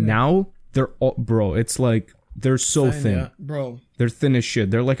 Mm-hmm. Now they're all, it's like they're so thin. Yeah, bro. They're thin as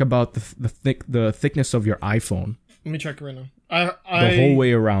shit. They're like about the thickness of your iPhone. Let me check it right now. The whole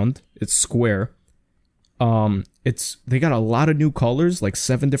way around. It's square. They got a lot of new colors, like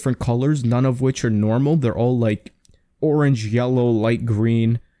 7 different colors, none of which are normal. They're all like orange, yellow, light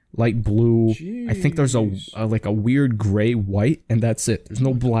green, light blue. Jeez. I think there's a weird gray, white, and that's it. There's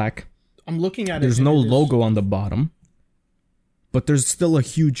no black. I'm looking at it. There's no logo on the bottom, but there's still a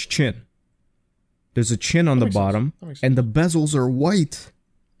huge chin. There's a chin on the bottom, and the bezels are white.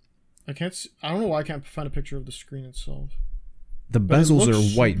 I can't see, I don't know why I can't find a picture of the screen itself. The But it bezels looks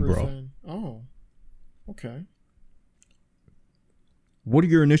are white, super bro. thin. Oh. Okay. What are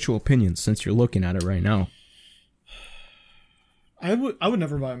your initial opinions since you're looking at it right now? I would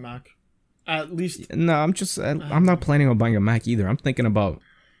never buy a Mac. At least No, I'm not planning on buying a Mac either. I'm thinking about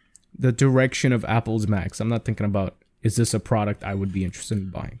the direction of Apple's Macs. I'm not thinking about, is this a product I would be interested in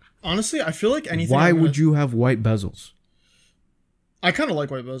buying? honestly, I feel like anything. Why would you have white bezels? I kind of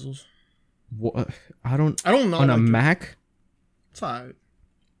like white bezels. What? I don't know. On a Mac? It's alright.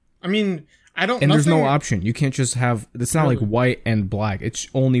 I mean, I don't. And there's no option. You can't just have. It's not like Really? white and black. It's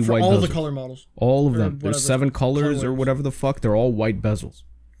only for white all bezels. the color models. All of or them. whatever, There's 7 colors or colorways. whatever the fuck. They're all white bezels.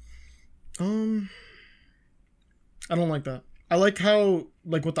 I don't like that. I like how,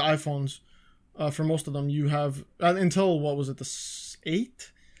 like with the iPhones, for most of them, you have until what was it, the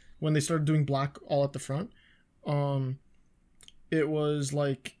 8, when they started doing black all at the front. It was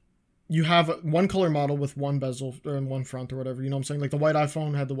like you have one color model with one bezel or in one front or whatever. You know what I'm saying? Like the white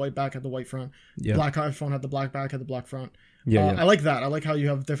iPhone had the white back, had the white front. Yeah. Black iPhone had the black back, had the black front. Yeah, I like that. I like how you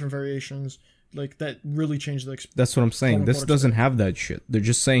have different variations. Like that really changed the experience. That's what I'm saying. This doesn't have that shit. They're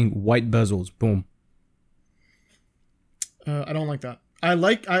just saying white bezels. Boom. I don't like that.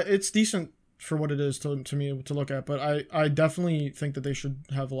 It's decent for what it is to me to look at, but I definitely think that they should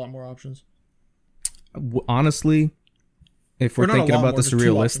have a lot more options. Honestly, if we're Or not a thinking lot about more, this just 2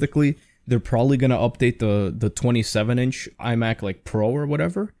 realistically, they're probably gonna update the 27-inch iMac like Pro or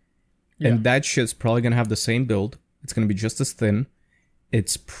whatever, and that shit's probably gonna have the same build. It's gonna be just as thin.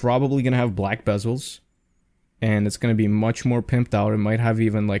 It's probably gonna have black bezels, and it's gonna be much more pimped out. It might have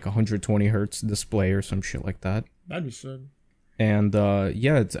even like 120 hertz display or some shit like that. That'd be sick. And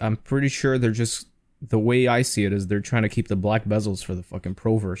I'm pretty sure they're just, the way I see it is they're trying to keep the black bezels for the fucking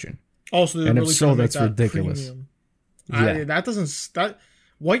Pro version. Oh, so they're And if really so, trying to make that's that ridiculous. premium. Yeah. That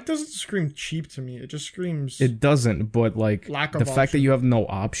white doesn't scream cheap to me. It just screams. It doesn't, but like Lack the of fact that option. you have no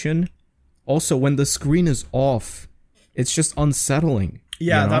option. Also, when the screen is off, it's just unsettling.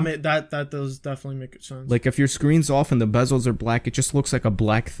 yeah, you know? that does definitely make sense. Like if your screen's off and the bezels are black, it just looks like a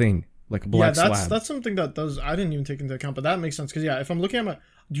black thing, like a black slab. that's something that does. I didn't even take into account, but that makes sense because if I'm looking at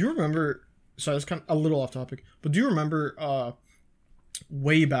do you remember sorry, that's kind of a little off topic, but do you remember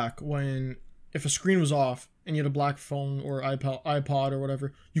way back when if a screen was off and you had a black phone or iPod or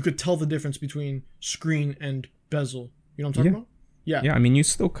whatever, you could tell the difference between screen and bezel. You know what I'm talking about? Yeah. Yeah, I mean, you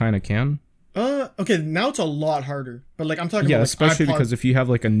still kind of can. Okay, now it's a lot harder, but like I'm talking about, like, especially iPod. because if you have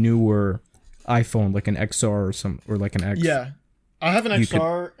like a newer iPhone, like an XR or like an X. Yeah, I have an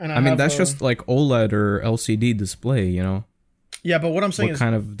XR, and I mean, have that's a, just like OLED or LCD display, you know. Yeah, but what I'm saying What is,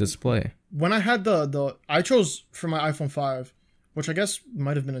 kind of display? when I had the I chose for my iPhone 5, which I guess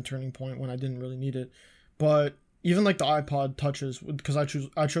might have been a turning point when I didn't really need it, but even like the iPod touches, because I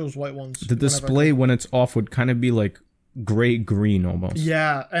chose white ones. The display when it's off would kind of be like gray green almost.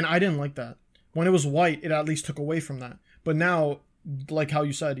 Yeah, and I didn't like that. When it was white, it at least took away from that. But now, like how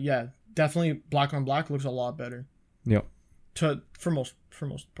you said, yeah, definitely black on black looks a lot better. Yep. For most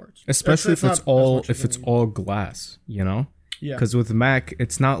parts. Especially if not it's as all much as I need. all glass, you know? Yeah. Because with Mac,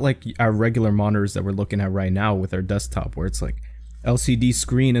 it's not like our regular monitors that we're looking at right now with our desktop, where it's like LCD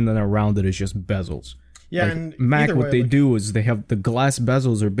screen and then around it is just bezels. Yeah, like and Mac, either what way, they like, do is they have the glass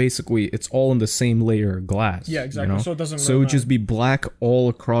bezels are basically, it's all in the same layer of glass. Yeah, exactly. You know? So it doesn't So it really would just be black all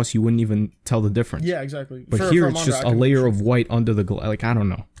across. You wouldn't even tell the difference. Yeah, exactly. But For here a it's monitor, just I a can- layer of white under the glass. Like, I don't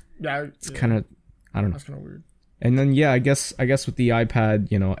know. Yeah, It's kind of, I don't know. that's kind of weird. And then yeah, I guess with the iPad,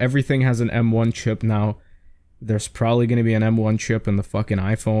 you know, everything has an M1 chip now. There's probably going to be an M1 chip in the fucking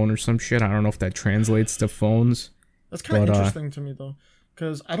iPhone or some shit. I don't know if that translates to phones. That's kind of But, interesting to me though,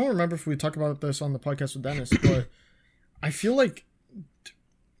 because I don't remember if we talked about this on the podcast with Dennis, but I feel like,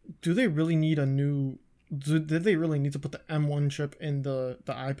 do they really need a new? Did they really need to put the M1 chip in the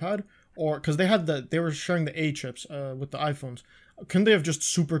iPad, or because they were sharing the A chips with the iPhones? Couldn't they have just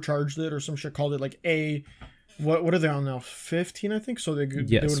supercharged it or some shit, called it like A? What are they on now? 15, I think. So they would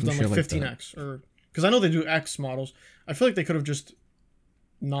Yeah, have some done shit like like that. 15X, or because I know they do X models. I feel like they could have just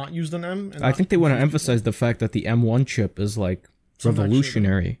not used an M. And I not think they want to confused emphasize the fact that the M1 chip is like Some actually,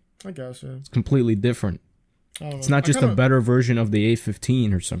 revolutionary. I guess, yeah. It's completely different. I don't know. It's not I just kinda- a better version of the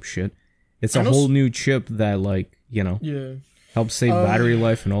A15 or some shit. It's I a know whole new chip that, like, you know, Yeah. helps save battery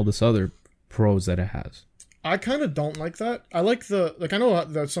life and all this other pros that it has. I kind of don't like that. I like I know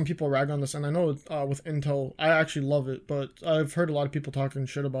that some people rag on this, and I know with Intel, I actually love it, but I've heard a lot of people talking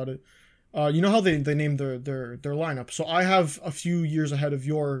shit about it. You know how they named their lineup. So I have a few years ahead of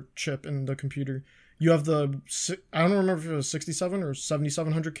your chip in the computer. You have I don't remember if it was 67 or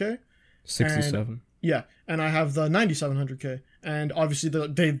 7700K. 67. Yeah, and I have the 9700K, and obviously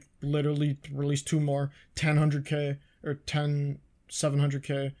they literally released two more 10700K or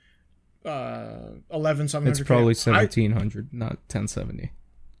 10700K. 11700K. It's probably 1700, not 1070.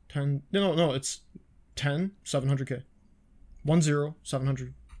 10 no it's 10700K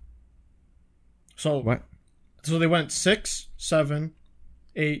 10700. So What? so they went 6 7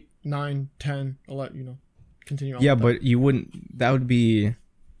 8 9 10 11, you know, continue on Yeah, with but you wouldn't. That would be.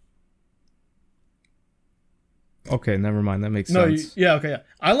 Okay, never mind. That makes that. sense. Okay, yeah,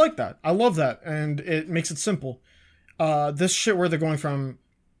 I like that, I love that, and it makes it simple. This shit where they're going from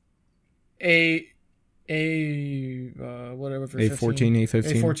whatever, A14,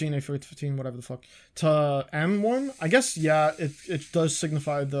 A15. A14, A15, whatever the fuck, to M1. I guess, yeah, it does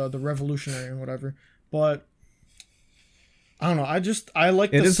signify the revolutionary and whatever, but I don't know. I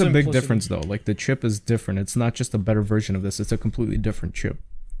like It the is a big simplicity. difference though. Like, the chip is different. It's not just a better version of this. It's a completely different chip.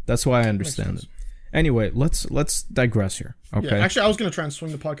 That's why I understand it. Anyway, let's digress here. Okay. Yeah, actually, I was gonna try and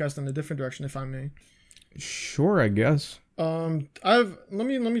swing the podcast in a different direction, if I may. Sure, I guess. Let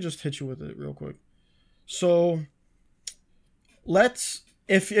me just hit you with it real quick. So, let's,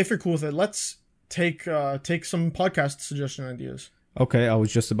 if you're cool with it, let's take some podcast suggestion ideas. Okay, I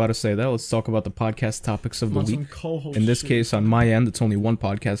was just about to say that. Let's talk about the podcast topics of the Want some week. co-host In this shit. case, on my end, it's only one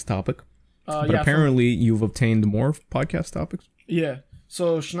podcast topic. But yeah, apparently, you've obtained more podcast topics. yeah.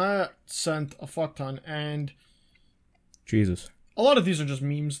 So Shania sent a fuck ton, and Jesus. a lot of these are just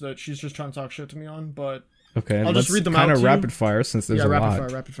memes that she's just trying to talk shit to me on. But Okay, I'll let's just read them kind out of to you. rapid fire since there's yeah, a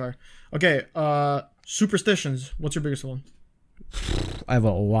rapid lot. fire. Okay, superstitions. What's your biggest one? I have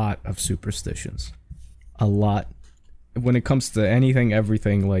a lot of superstitions. A lot. When it comes to anything,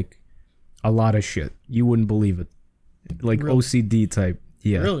 everything, like, a lot of shit. You wouldn't believe it. Like, Really? OCD type.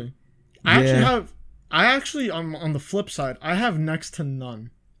 Yeah. Really? I actually on the flip side, I have next to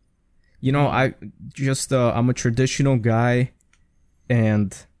none. You know, I'm a traditional guy,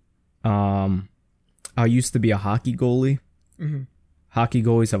 and I used to be a hockey goalie. Mm-hmm. Hockey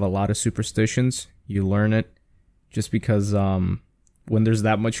goalies have a lot of superstitions. You learn it just because when there's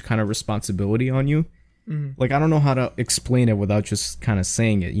that much kind of responsibility on you, like, I don't know how to explain it without just kind of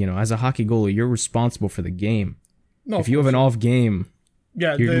saying it. You know, as a hockey goalie, you're responsible for the game. No, If you have an off game,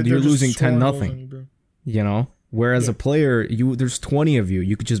 Yeah, you're they're just losing scoring 10 goals nothing. on you, bro. You know, whereas Yeah. a player, there's 20 of you.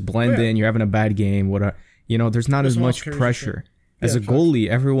 You could just blend Yeah. in. You're having a bad game. Whatever. You know, there's not There's as no one much else carries the pressure. shit. As Yeah, a facts. goalie,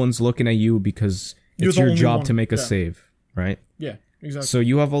 everyone's looking at you because You're it's the your only job one. to make a Yeah. save, right? Yeah, exactly. So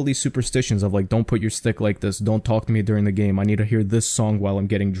you have all these superstitions of like, don't put your stick like this. Don't talk to me during the game. I need to hear this song while I'm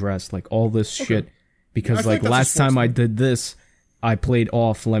getting dressed. Like all this shit. I Because feel like like that's a last time sports I thing. did this, I played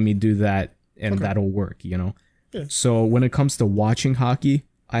off. Let me do that, and Okay. that'll work. You know. Yeah. So when it comes to watching hockey,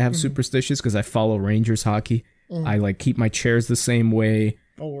 I have Mm-hmm. superstitions because I follow Rangers hockey. I like keep my chairs the same way.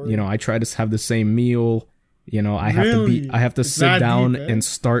 Oh, word. You know, I try to have the same meal. You know, I have Really? I have to It's sit that down deep, eh? and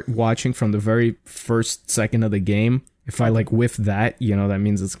start watching from the very first second of the game. If I like whiff that, you know, that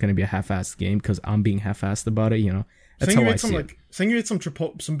means it's gonna be a half-assed game because I'm being half-assed about it. You know, that's how I see it. Saying you ate some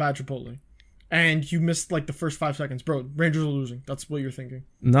bad Chipotle, and you missed like the first 5 seconds, bro. Rangers are losing. That's what you're thinking.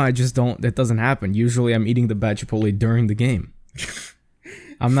 No, I just don't. That doesn't happen. Usually, I'm eating the bad Chipotle during the game.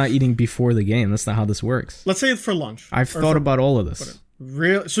 I'm not eating before the game. That's not how this works. Let's say it's for lunch. I've Or thought for- about all of this.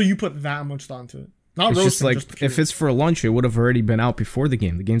 Real. So you put that much thought into it. Not It's roasting. just like just if curious. it's for lunch, it would have already been out before the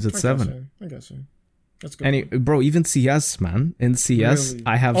game. The game's at 7. I guess so. That's good. Any bro, even CS, man. In CS, Really?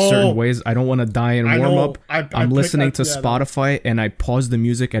 I have Oh. certain ways. I don't want to die and I warm know. up. I I'm picked listening that- to yeah, that- Spotify and I pause the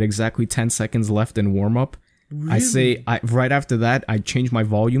music at exactly 10 seconds left in warm up. I say right after that, I change my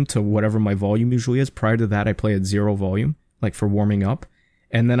volume to whatever my volume usually is. Prior to that, I play at 0 volume, like for warming up.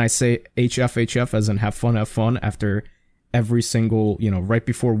 And then I say HF as in have fun after every single, you know, right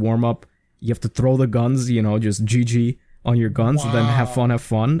before warm up. You have to throw the guns, you know, just GG on your guns, then have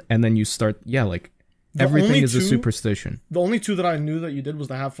fun, and then you start, yeah, like The everything only is a two- superstition. The only two that I knew that you did was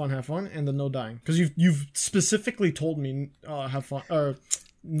the have fun, and the no dying. Because you've specifically told me have fun or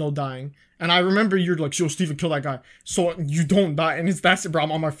no dying, and I remember you're like, yo, Steven, kill that guy, so you don't die, and that's it, bro.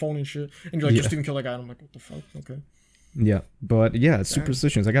 I'm on my phone and shit, and you're like, yo, Yeah. Steven, kill that guy, and I'm like, what the fuck? Okay, Yeah, but yeah,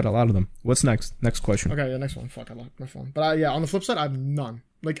 superstitions. I got a lot of them. What's next? Next question. okay, yeah, next one. Fuck, I lost my phone. But yeah, on the flip side, I have none.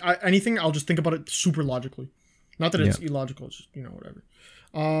 Like anything, I'll just think about it super logically. Not that it's illogical. It's just whatever.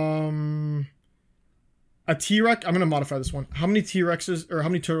 A T-Rex. I'm gonna modify this one. How many T-Rexes or how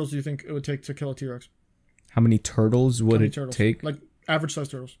many turtles do you think it would take to kill a T-Rex? How many turtles would How many it turtles? take? Like average size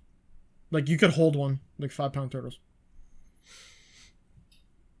turtles. Like you could hold one, like 5-pound turtles.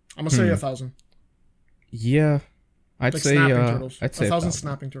 I'm gonna say 1,000. Yeah, I'd Like say snapping turtles. I'd say 1,000 1,000.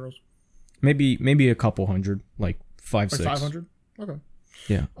 snapping turtles. Maybe a couple hundred, like 5, Like 6. 500. Okay.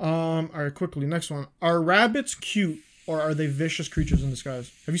 Yeah. All right, quickly. Next one. Are rabbits cute or are they vicious creatures in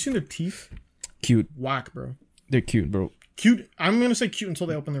disguise? Have you seen their teeth? Cute. Whack, bro. They're cute, bro. Cute. I'm gonna say cute until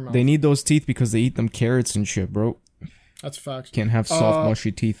they open their mouth. They need those teeth because they eat them carrots and shit, bro. That's facts. Can't have soft,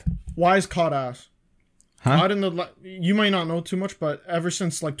 mushy teeth. Why is cod ass? Huh? Cod in the you might not know too much, but ever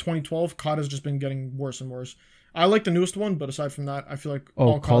since like 2012, cod has just been getting worse and worse. I like the newest one, but aside from that, I feel like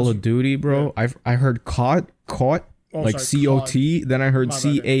Oh, Call of Duty, bro. I heard caught, Oh, like sorry, COT. Then I heard My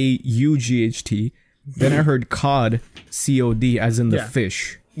bad. CAUGHT. Then I heard COD, COD, as in the Yeah.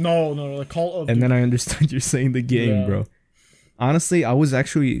 fish. No, like Call of And Duty. then I understood you're saying the game, Yeah. bro. Honestly, I was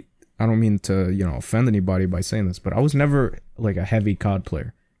actually, I don't mean to, offend anybody by saying this, but I was never like a heavy COD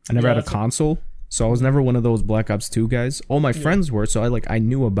player. I never Yeah, had a that's console, so I was never one of those Black Ops 2 guys. All my friends were, so I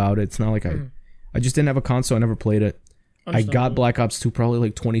knew about it. It's not like I just didn't have a console. I never played it. I got Black Ops 2 probably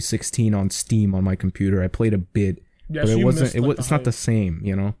like 2016 on Steam on my computer. I played a bit, Yeah, but so it you wasn't. missed, It like, was. the It's not the hype. same,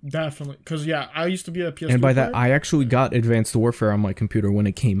 you know. Definitely, because yeah, I used to be a PS2 And by that, player. I actually got Advanced Warfare on my computer when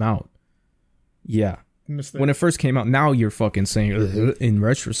it came out. Yeah. Missed When it first came out, now you're fucking saying "Ugh," in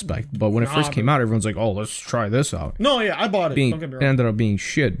retrospect, but when it first Nah, came out, everyone's like, "Oh, let's try this out." No, yeah, I bought it. Don't get me It wrong. ended up being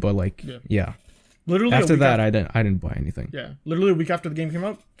shit, but like, Yeah. yeah. Literally a After week that, I didn't buy anything. Yeah, literally a week after the game came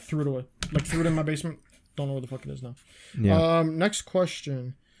out, threw it away. Like threw it in my basement. Don't know where the fuck it is now. Yeah. Next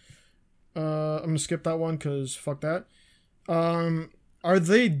question. I'm gonna skip that one because fuck that. Are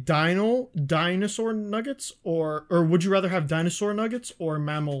they dinosaur nuggets or would you rather have dinosaur nuggets or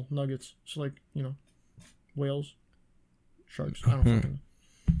mammal nuggets? So like whales, sharks. I don't fucking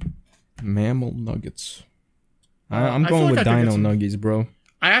know. Mammal nuggets. I I'm feel going like with I could get dino some- nuggies, bro.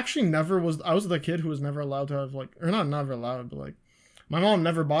 I actually never was. I was the kid who was never allowed to have or not never allowed, but like my mom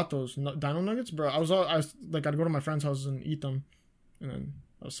never bought those dino nuggets, bro. I was like I'd go to my friends' houses and eat them, and then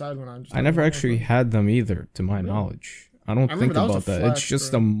I was sad when I never actually had them either, to my knowledge. I don't I think remember that was about a that. It's flash,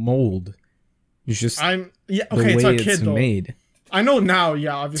 just bro. a mold. It's just the the okay. It's way a kid it's though. made. I know now.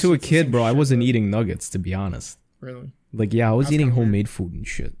 Yeah, obviously To a it's the kid, same bro, I shit, wasn't but- eating nuggets, to be honest. Really? Like, yeah, I was That's eating kinda weird. homemade food and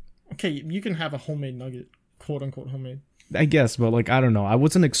shit. Okay, you can have a homemade nugget, quote unquote homemade. I guess, but like, I don't know. I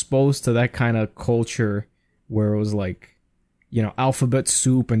wasn't exposed to that kind of culture where it was like, alphabet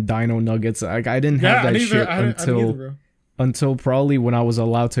soup and dino nuggets. Like, I didn't have that shit I didn't until either, bro. until probably when I was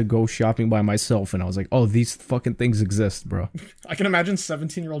allowed to go shopping by myself, and I was like, oh, these fucking things exist, bro. I can imagine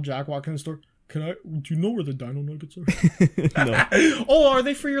 17-year-old Jack walking in the store. Do you know where the Dino Nuggets are? No. Oh, are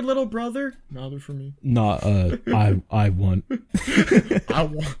they for your little brother? No, they're for me. Nah, I want. I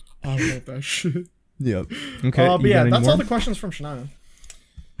want that shit. Yep. Okay. But yeah, that's more? all the questions from Shania.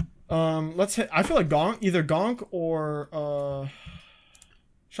 Let's hit. I feel like either Gonk or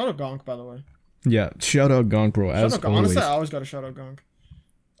shout out Gonk, by the way. Yeah, shout out Gonk, bro. As Shout out Gonk. always. Honestly, I always gotta shout out Gonk.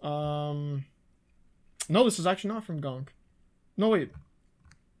 No, this is actually not from Gonk. No, wait.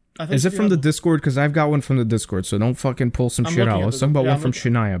 I think Is it from the Discord? Because I've got one from the Discord, so don't fucking pull some I'm shit looking out. at Let's the- talk about yeah, one I'm from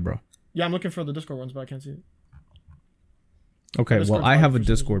looking- Shania, bro. Yeah, I'm looking for the Discord ones, but I can't see it. Okay, well, Discord's I have a probably for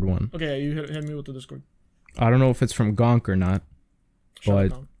some Discord reason. one. Okay, yeah, you hit me with the Discord. I don't know if it's from Gonk or not. Shout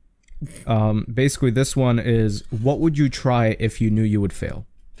But- out Gonk. Basically, this one is, what would you try if you knew you would fail?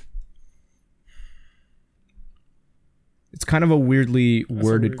 It's kind of a weirdly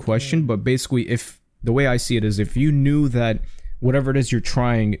worded weird question, but basically, if the way I see it is, if you knew that whatever it is you're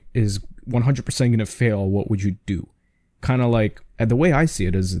trying is 100% going to fail, what would you do? Kind of like, and the way I see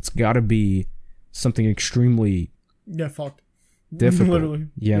it is, it's got to be something extremely Yeah, fucked. difficult. Literally.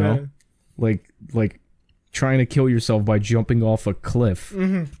 You know, like trying to kill yourself by jumping off a cliff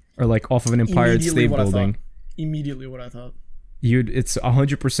or like off of an Empire Immediately State what I thought. Building. Immediately what I thought. It's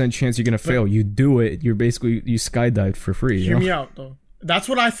 100% chance you're gonna fail. You do it, you skydived for free. Hear me out, though. That's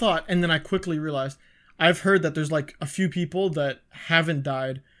what I thought, and then I quickly realized I've heard that there's like a few people that haven't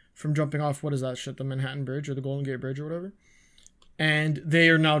died from jumping off, what is that shit, the Manhattan Bridge or the Golden Gate Bridge or whatever, and they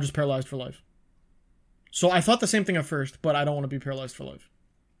are now just paralyzed for life. So I thought the same thing at first, but I don't want to be paralyzed for life.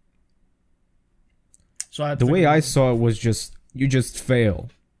 So I had to The think way about I it. saw it was just you just fail.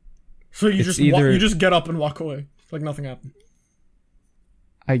 So you it's just either- you just get up and walk away like nothing happened.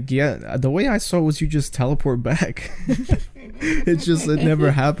 I get the way I saw it was you just teleport back. It's just it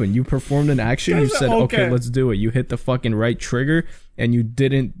never happened. You performed an action. You Guys, said, okay. "Okay, let's do it." You hit the fucking right trigger, and you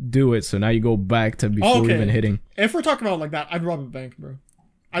didn't do it. So now you go back to before Okay. even hitting. If we're talking about like that, I'd rob a bank, bro.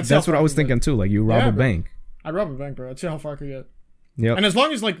 I'd see That's how what I far was can get. thinking too. Like you rob Yeah, a bro. bank. I'd rob a bank, bro. I'd see how far I could get. Yep. And as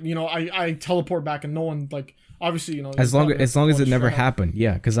long as like I teleport back and no one like obviously As long as it never happened,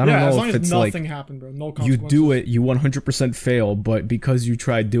 yeah. Because I don't as know long if as it's like nothing happened, bro. No you consequences. do it, you 100% fail, but because you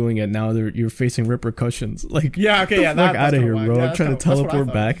tried doing it, now you're facing repercussions. Like Yeah, okay, get yeah, the fuck that's out of kinda here, whack. bro! Yeah, I'm that's trying to kinda- that's what I teleport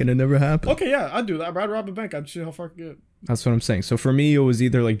thought. back, and it never happened. Okay, yeah, I'd do that. I'd rob a bank. I'd see how far I could get. That's what I'm saying. So for me, it was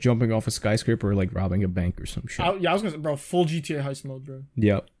either like jumping off a skyscraper or like robbing a bank or some shit. I was gonna say, bro, full GTA heist mode, bro.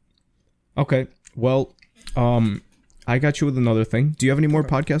 Yep. Okay. Well, I got you with another thing. Do you have any more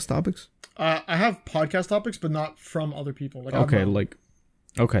podcast topics? I have podcast topics, but not from other people. Like, I have Okay, my own. like,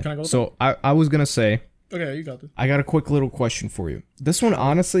 okay. Can I go with So I was gonna say, Okay, you got this. I got a quick little question for you. This one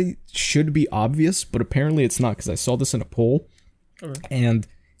honestly should be obvious, but apparently it's not because I saw this in a poll Okay. and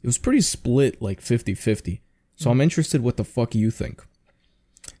it was pretty split, like 50-50. So I'm interested what the fuck you think.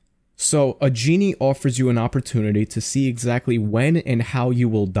 So a genie offers you an opportunity to see exactly when and how you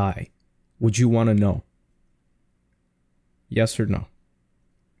will die. Would you want to know? Yes or no?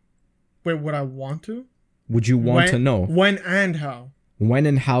 Wait, would I want to? Would you want to know when and how? when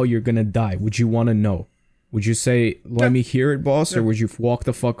and how you're gonna die? Would you want to know? Would you say, let Yeah. me hear it, boss, or Yeah. would you walk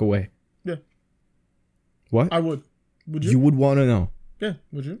the fuck away? Yeah, What? I would. Would you? You would want to know. Yeah,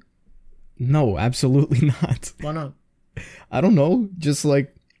 would you? No, absolutely not. Why not? I don't know. Just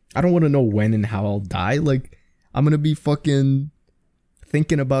like, I don't want to know when and how I'll die. Like, I'm gonna be fucking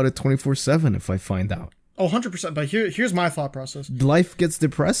thinking about it 24/7 if I find out. Oh, 100%. But here's my thought process. Life gets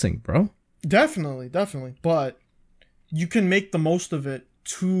depressing, bro. Definitely. But you can make the most of it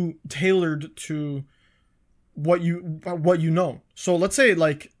tailored to what you know. So let's say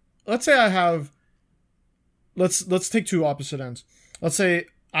I have let's take two opposite ends. Let's say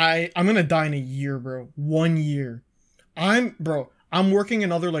I'm gonna die in a year, bro. 1 year. I'm working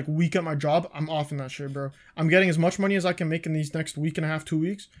another like week at my job. I'm off in that shit, bro. I'm getting as much money as I can make in these next week and a half, 2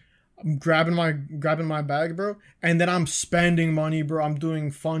 weeks. I'm grabbing my bag, bro, and then I'm spending money, bro. I'm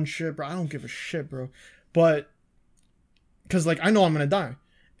doing fun shit, bro. I don't give a shit, bro. But because like I know I'm gonna die,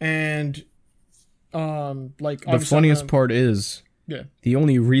 and like The obviously funniest I'm gonna- part is, yeah. the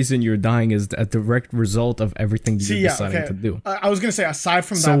only reason you're dying is a direct result of everything you're See, yeah, deciding okay. to do. I was gonna say aside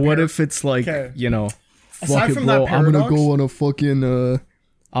from So that. what if it's like, Okay. you know, Aside fuck it, from bro, that I'm gonna paradox- go on a fucking,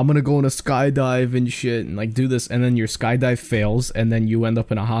 I'm gonna go on a skydive and shit and like do this, and then your skydive fails, and then you end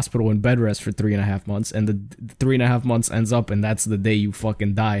up in a hospital in bed rest for 3.5 months, and the 3.5 months ends up, and that's the day you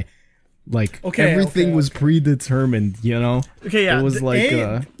fucking die. Like Okay, everything okay, was okay. predetermined, you know. Okay, yeah. It was like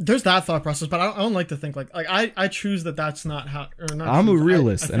there's that thought process, but I don't like to think like I choose that's not how. Or not I'm a choose.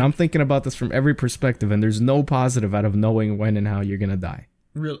 realist, I and I'm thinking about this from every perspective, and there's no positive out of knowing when and how you're gonna die.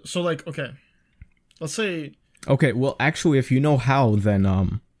 real. So like, okay, let's say Okay, well, actually, if you know how, then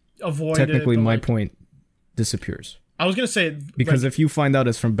avoid. technically it, but, my like, point disappears. I was gonna say Because like, if you find out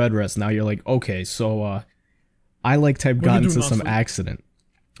it's from bed rest, now you're like, okay, so I like type What got do you do, into not some sleep? accident.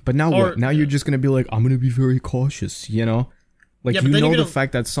 But now Or- what? Now you're just gonna be like, I'm gonna be very cautious, you know? Like Yeah, but you then know you're the gonna-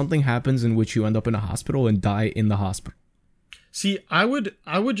 fact that something happens in which you end up in a hospital and die in the hospital. see, I would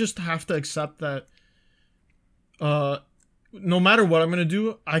just have to accept that. No matter what I'm gonna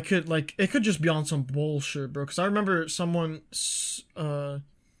do, I could like it could just be on some bullshit, bro. Because I remember someone,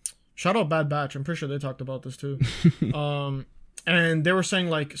 shout out Bad Batch. I'm pretty sure they talked about this too. And they were saying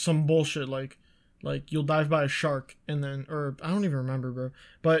like some bullshit, like you'll dive by a shark, and then or I don't even remember, bro.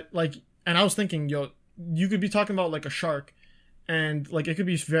 But like, and I was thinking, yo, you could be talking about like a shark, and like it could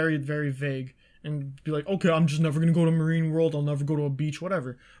be very very vague. And be like, okay, I'm just never gonna go to Marine World. I'll never go to a beach,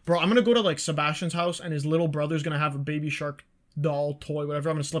 whatever. Bro, I'm gonna go to like Sebastian's house, and his little brother's gonna have a baby shark doll toy, whatever.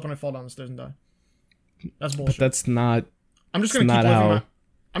 I'm gonna slip and I fall down the stairs and die. That's bullshit. But that's not. I'm just it's gonna keep not living how- my.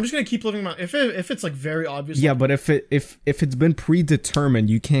 I'm just gonna keep living my. If it's like very obvious. Yeah, like, but if it's been predetermined,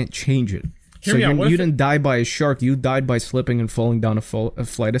 you can't change it. Hear So me out, what you if it- didn't die by a shark. You died by slipping and falling down a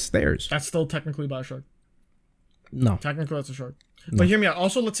flight of stairs. that's still technically by a shark. No, Technically, that's a shark. But hear me out.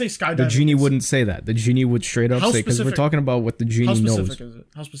 Also, let's say skydiving. the genie is- wouldn't say that. The genie would straight up How say, because we're specific- talking about what the How genie specific knows. is it?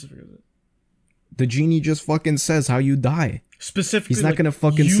 How specific is it? The genie just fucking says how you die. Specifically, He's not like, gonna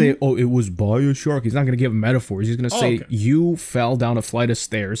fucking you- say, "Oh, it was by a shark." He's not gonna give metaphors. He's gonna say, okay. "You fell down a flight of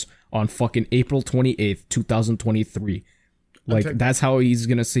stairs on fucking April 28th, 2023." Like take that's how he's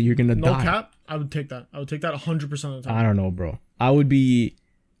gonna say you're gonna No die. cap. I would take that. I would take that 100% of the I time. don't know, bro. I'd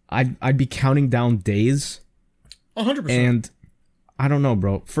be counting down days, 100%. and I don't know,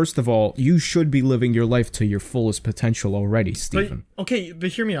 bro. First of all, you should be living your life to your fullest potential already, But, Stephen. okay,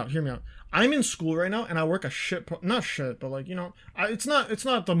 but hear me out. Hear me out. I'm in school right now, and I work a not shit, but like it's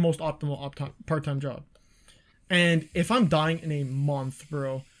not the most optimal part-time job. And if I'm dying in a month,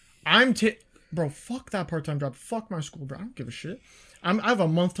 bro, bro, fuck that part-time job. Fuck my school, bro. I don't give a shit. I have a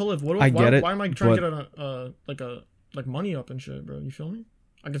month to live. I get it, Why am I trying to but- get like money up and shit, bro? You feel me?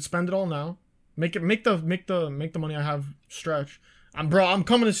 I could spend it all now. Make the money I have stretch. I'm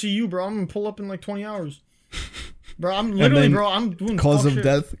coming to see you, bro. I'm gonna pull up in like 20 hours. Bro, I'm literally, then bro, I'm doing Cause fuck of shit.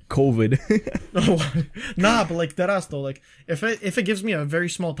 death, COVID. Nah, but like deadass though, like if it gives me a very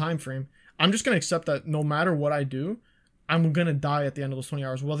small time frame, I'm just gonna accept that no matter what I do, I'm gonna die at the end of those 20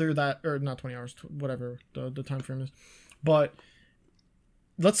 hours, whether that or not 20 hours, whatever the time frame is. But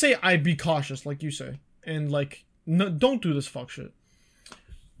let's say I be cautious, like you say, and like no, don't do this fuck shit.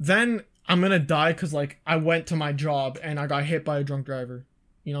 Then I'm gonna die because like I went to my job and I got hit by a drunk driver.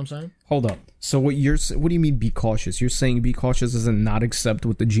 You know what I'm saying? Hold up. So what do you mean be cautious? You're saying be cautious as in not accept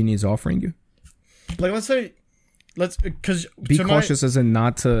what the genie is offering you? Like let's because Be cautious as in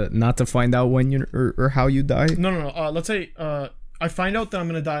not to find out when you or how you die? No. Let's say I find out that I'm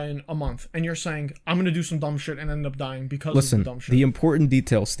gonna die in a month, and you're saying I'm gonna do some dumb shit and end up dying because Listen, of the dumb shit. the important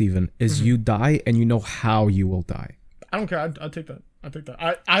detail, Stephen, is you die and you know how you will die. I don't care. I'd take that. I take that.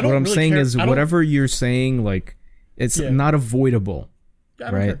 I don't. What I'm really saying care. is I don't- whatever you're saying, like it's Yeah. not avoidable, I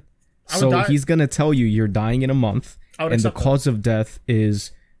don't right? care. I would So die- he's gonna tell you you're dying in a month, I would and the accept that. cause of death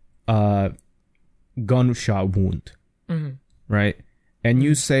is gunshot wound, Mhm. right? And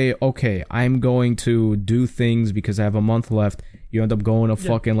you say, okay, I'm going to do things because I have a month left. You end up going to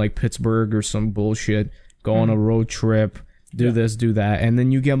fucking like Pittsburgh or some bullshit, go on a road trip, do this, do that, and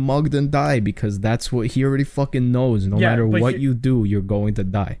then you get mugged and die because that's what he already fucking knows. No Yeah, matter but what you do, you're going to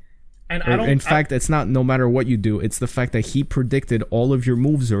die. And Or, in fact, it's not no matter what you do. It's the fact that he predicted all of your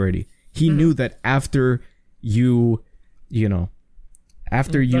moves already. He knew that after you know,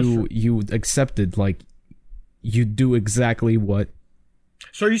 after that's you accepted, like, you do exactly what.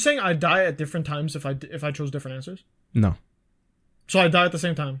 So are you saying I die at different times if I chose different answers? No, So I die at the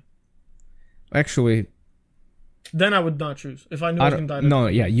same time. actually, Then I would not choose if I knew I, I was gonna die. don't. No,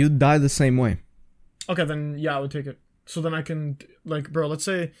 yeah, you die the same way. Okay, then yeah, I would take it. So then I can like, bro. Let's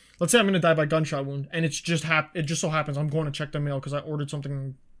say I'm gonna die by gunshot wound, and it just so happens I'm going to check the mail because I ordered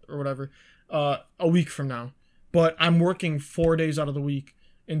something or whatever, a week from now. But I'm working 4 days out of the week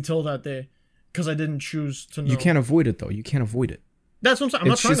until that day because I didn't choose to know. You can't avoid it though. You can't avoid it. That's what I'm saying. I'm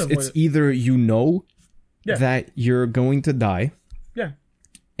not trying to avoid it's it. either you know Yeah. that you're going to die, Yeah.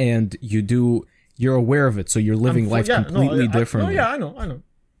 and you're aware of it, so you're living life completely differently. I know. I'm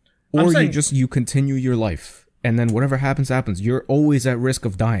Or saying- you continue your life, and then whatever happens. You're always at risk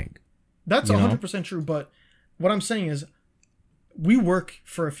of dying. That's you know? 100% true. But what I'm saying is, we work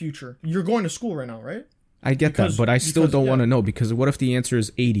for a future. You're going to school right now, right? I get that, but I still don't want to know, because what if the answer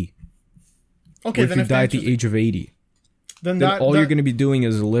is 80? Okay, What then if you if the die at answer's- the age of 80? then All you're going to be doing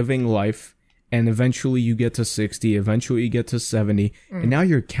is living life, and eventually you get to 60, eventually you get to 70, and now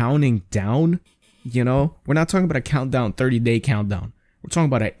you're counting down, you know? We're not talking about a countdown, 30-day countdown. We're talking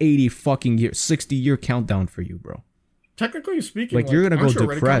about an 80 fucking year, 60-year countdown for you, bro. Technically speaking, Like, you're going to aren't go you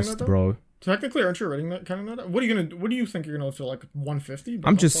already counting depressed, that, though? bro. Technically, aren't you already counting that? What do you think you're gonna live to, like 150?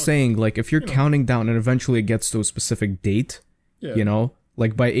 I'm just saying, like, if you're counting down and eventually it gets to a specific date, you know?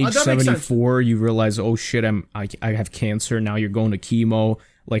 Like, by age that makes 74, you realize, oh shit, I have cancer, now you're going to chemo,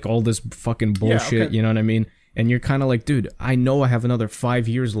 like, all this fucking bullshit, okay. you know what I mean? And you're kind of like, dude, I know I have another 5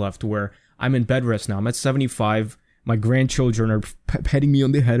 years left where I'm in bed rest now. I'm at 75. My grandchildren are petting me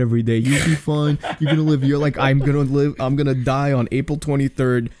on the head every day. You'll be fine. You're going to live. You're like, I'm going to die on April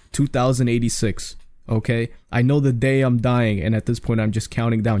 23rd, 2086. Okay? I know the day I'm dying, and at this point, I'm just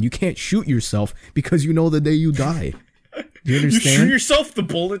counting down. You can't shoot yourself because you know the day you die. Do you you understand? shoot yourself, the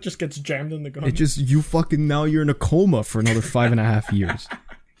bullet just gets jammed in the gun. It just, now you're in a coma for another 5.5 years.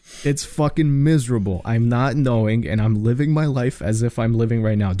 It's fucking miserable. I'm not knowing, and I'm living my life as if I'm living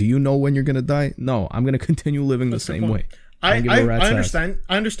right now. Do you know when you're gonna die? No, I'm gonna continue living the same way. I don't give a rat's ass. understand.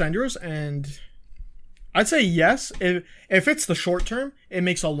 I understand yours, and I'd say yes. If it's the short term, it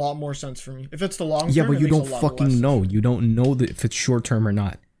makes a lot more sense for me. If it's the long term, Yeah, but you it makes don't a lot fucking less know. You don't know that if it's short term or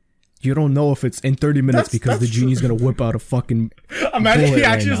not. You don't know if it's in 30 minutes because the that's genie's true. gonna whip out a fucking Imagine he bullet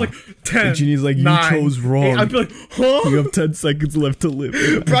actually right is now. like 10. The genie's like, you 9, chose wrong. 8. I'd be like, huh? You have 10 seconds left to live.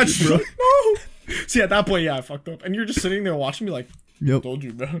 Bro, I'd just be like, no. See, at that point, yeah, I fucked up. And you're just sitting there watching me like, Yep. told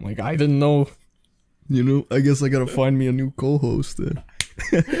you, bro. Like, I didn't know. You know, I guess I gotta find me a new co-host then.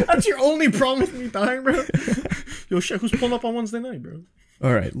 That's your only problem with me dying, bro. Yo, shit, who's pulling up on Wednesday night, bro?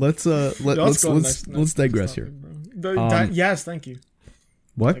 All right, let's Yo, go let's next digress topic, here. bro. Yes, thank you.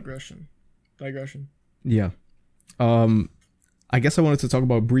 What? Digression. Yeah. I guess I wanted to talk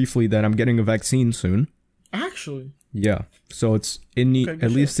about briefly that I'm getting a vaccine soon. Actually, Yeah. So it's in Okay, good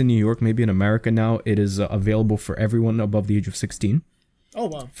at least in New York, maybe in America now, it is available for everyone above the age of 16 oh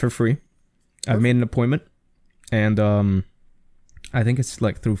wow. for free. I've made an appointment, and I think it's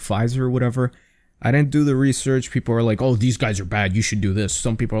like through Pfizer or whatever. I didn't do the research. People are like, "Oh, these guys are bad. You should do this."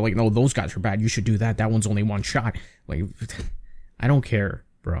 Some people are like, "No, those guys are bad. You should do that. That one's only one shot." Like, I don't care,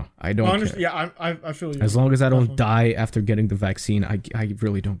 bro. I don't care. Yeah, I feel you. As long as I don't Definitely. die after getting the vaccine, I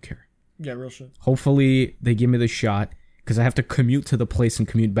really don't care. Yeah, real shit. Hopefully they give me the shot, because I have to commute to the place and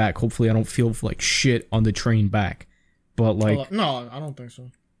commute back. Hopefully I don't feel like shit on the train back. But like, No, I don't think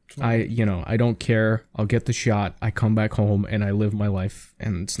so. It's not I don't care. I'll get the shot. I come back home and I live my life,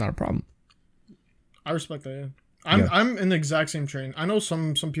 and it's not a problem. I respect that. Yeah. Yeah. I'm in the exact same train. I know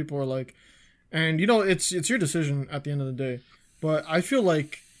some people are like, and you know, it's your decision at the end of the day. But I feel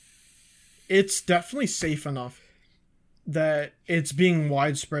like it's definitely safe enough that it's being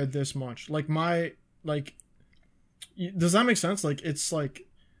widespread this much. Does that make sense? Like, it's like,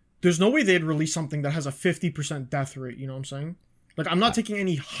 there's no way they'd release something that has a 50% death rate. You know what I'm saying? Like, I'm not taking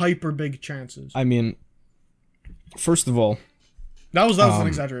any hyper big chances. I mean, first of all, That was an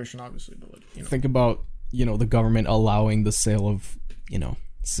exaggeration, obviously, but like, you know. think about, the government allowing the sale of,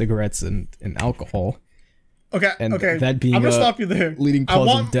 cigarettes and alcohol. Okay, And okay. that being I'm gonna a stop you there. leading I cause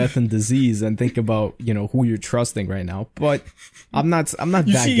want- of death and disease, and think about, who you're trusting right now. But I'm not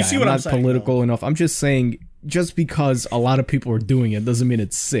You that see- you guy. see I'm what I'm not saying, political enough. I'm just saying, just because a lot of people are doing it doesn't mean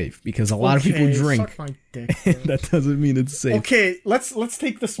it's safe, because a lot of people Okay, drink. suck my dick, bro. That doesn't mean it's safe. Okay, let's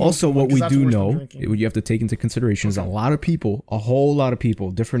take this. Also, what we do know, what what you have to take into consideration is a lot of people, a whole lot of people,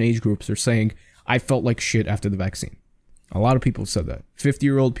 different age groups are saying, I felt like shit after the vaccine. A lot of people said that.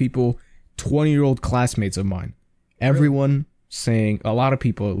 50-year-old people, 20-year-old classmates of mine. Everyone saying, a lot of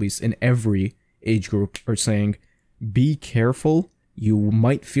people at least in every age group are saying, be careful. You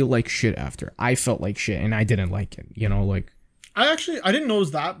might feel like shit after. I felt like shit and I didn't like it. I didn't know it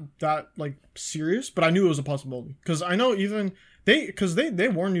was that like serious, but I knew it was a possibility because I know even they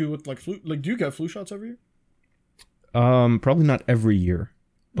warn you with like flu. Like, do you get flu shots every year? Probably not every year.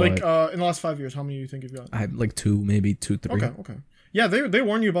 Like, but in the last 5 years, how many do you think you've got? I had like 2, maybe 2, 3. Okay. Yeah, they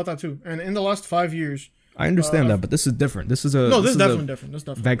warn you about that too. And in the last 5 years, I understand that, but this is different. This is this is a definitely different. This is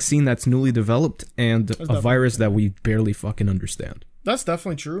definitely vaccine that's newly developed and a definitely virus that we barely fucking understand. That's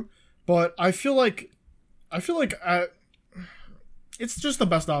definitely true. But I feel like it's just the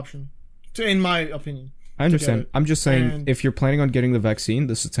best option, in my opinion. I understand. it. I'm just saying, And- if you're planning on getting the vaccine,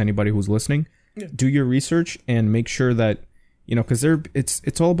 this is to anybody who's listening, Yeah. do your research and make sure that, because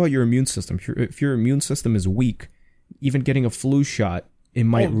it's all about your immune system. If your immune system is weak, even getting a flu shot it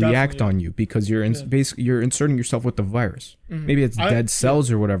might react definitely, on you because you're basically you're inserting yourself with the virus. Maybe it's dead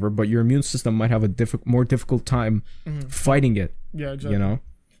cells or whatever, but your immune system might have a more difficult time fighting it. Yeah, exactly. You know,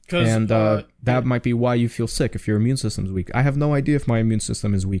 and that might be why you feel sick if your immune system's weak. I have no idea if my immune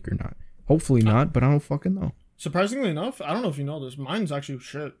system is weak or not. Hopefully not, but I don't fucking know. Surprisingly enough, I don't know if you know this. Mine's actually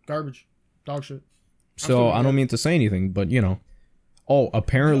shit, garbage, dog shit. So I don't mean to say anything, but you know,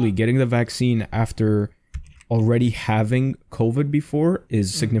 apparently getting the vaccine after already having COVID before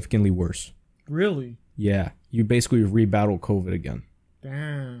is significantly worse. Really? Yeah, you basically rebattle COVID again.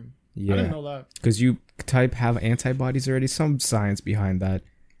 Damn. Yeah. I didn't know that. Because you have antibodies already. Some science behind that.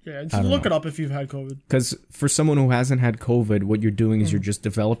 Yeah, just look it up if you've had COVID. Because for someone who hasn't had COVID, what you're doing is you're just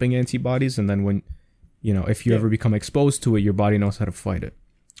developing antibodies, and then when, you know, if you ever become exposed to it, your body knows how to fight it.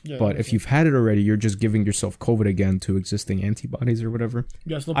 Yeah, but if you've had it already, you're just giving yourself COVID again to existing antibodies or whatever.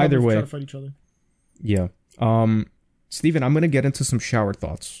 Yes, they'll probably try to fight each other. Yeah. Steven, I'm gonna get into some shower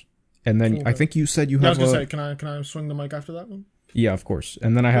thoughts, and then cool, I think you said you have. I was gonna say, can I swing the mic after that one? Yeah, of course.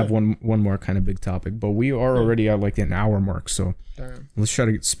 And then I have one more kind of big topic, but we are already at like an hour mark, so let's try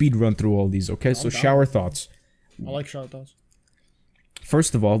to speed run through all these. Okay, so shower thoughts. I like shower thoughts.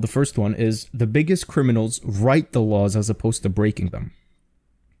 First of all, the first one is the biggest criminals write the laws as opposed to breaking them.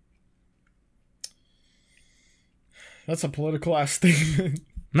 That's a political ass statement.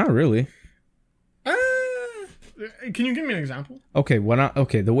 Not really. Can you give me an example? Okay,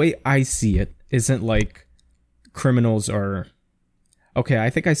 the way I see it isn't like criminals are. Okay, I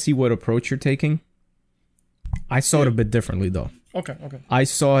think I see what approach you're taking. I saw it a bit differently though. Okay. I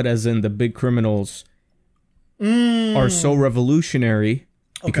saw it as in the big criminals are so revolutionary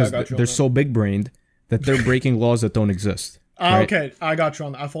because they're so big-brained that they're breaking laws that don't exist. Right? Okay, I got you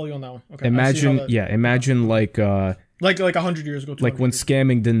on that. I follow you on that one. Okay. Imagine like 100 years ago. Like when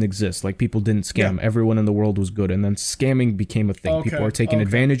scamming didn't exist, like people didn't scam. Yeah. Everyone in the world was good, and then scamming became a thing. People are taking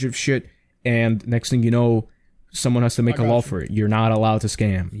advantage of shit, and next thing you know, someone has to make a law for it. You're not allowed to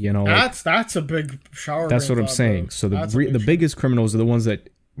scam. You know, that's a big shower. That's what I'm saying. Bro. So the biggest criminals are the ones that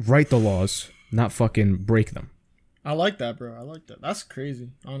write the laws, not fucking break them. I like that, bro. I like that. That's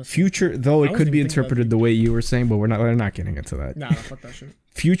crazy, honestly. Future, though, it could be interpreted the way you were saying, but we're not getting into that. Nah, fuck that shit.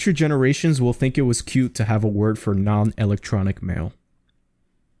 Future generations will think it was cute to have a word for non-electronic mail.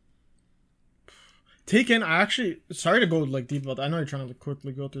 Sorry to go like deep about that. I know you're trying to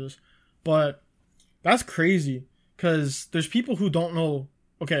quickly go through this, but that's crazy because there's people who don't know.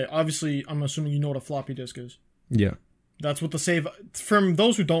 Okay, obviously, I'm assuming you know what a floppy disk is. Yeah. That's what the save. From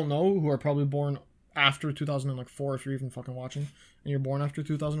those who don't know, who are probably born after 2004, if you're even fucking watching, and you're born after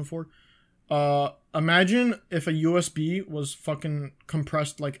 2004, imagine if a USB was fucking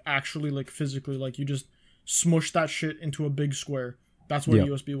compressed, like actually, like physically, like you just smushed that shit into a big square. That's what a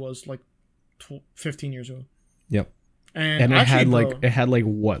USB was like 15 years ago. Yep. And actually, it had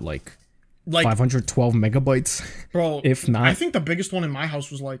what 512 megabytes, bro. If not, I think the biggest one in my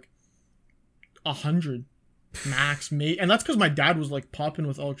house was like 100 max, mate. And that's because my dad was like popping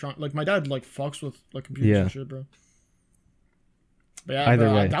with electronic. Like my dad like fucks with like computers and shit, bro. But yeah,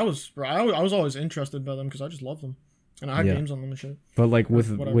 either way, I was always interested by them because I just love them, and I had games on them and shit. But like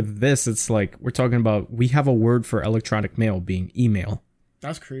with this, it's like we're talking about. We have a word for electronic mail being email.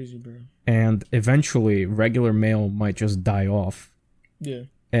 That's crazy, bro. And eventually, regular mail might just die off. Yeah.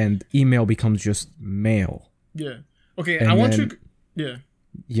 And email becomes just mail. Yeah. Okay, and I want you. Yeah.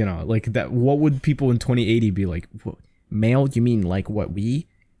 You know, like that. What would people in 2080 be like? What, mail? You mean like what we?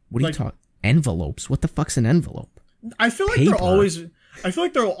 What are you talking? Envelopes? What the fuck's an envelope? I feel like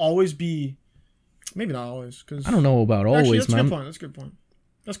there'll always be. Maybe not always, because I don't know about always, man. That's a good point.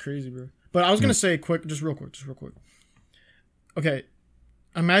 That's crazy, bro. But I was gonna say real quick. Okay,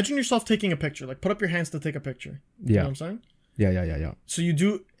 imagine yourself taking a picture. Like, put up your hands to take a picture. You know what I'm saying? Yeah. So you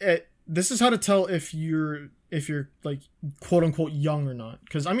do it. This is how to tell if you're like quote unquote young or not.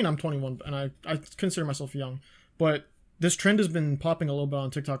 Because I mean I'm 21 and I consider myself young, but this trend has been popping a little bit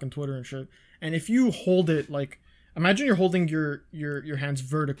on TikTok and Twitter and shit. And if you hold it like, imagine you're holding your hands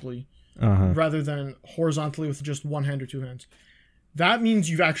vertically rather than horizontally with just one hand or two hands. That means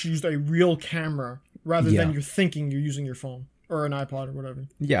you've actually used a real camera rather than you're thinking you're using your phone or an iPod or whatever.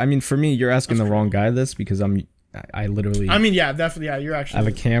 Yeah, I mean for me, you're asking the wrong guy this because I literally. I mean, yeah, definitely, yeah. You're actually. I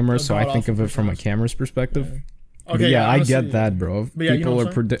have a camera, so I think of it from a camera's perspective. Yeah. Okay, yeah, honestly, I get that, bro.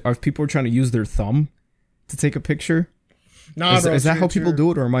 If people are trying to use their thumb to take a picture. Nah, bro. Is that how people do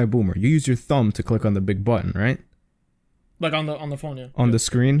it, or am I a boomer? You use your thumb to click on the big button, right? Like on the phone, yeah. On the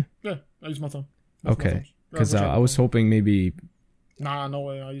screen. Yeah, I use my thumb. Okay, because I was hoping maybe Nah, no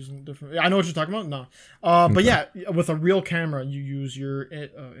way. I use a different. I know what you're talking about. No, but yeah, with a real camera, you use your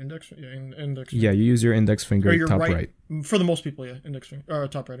index. Yeah, index. Finger. Yeah, you use your index finger, Or your top right. For the most people, yeah, index finger or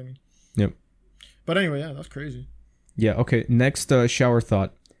top right. I mean. Yep. But anyway, yeah, that's crazy. Yeah. Okay. Next shower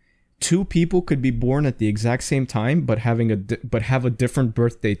thought: 2 people could be born at the exact same time, but have a different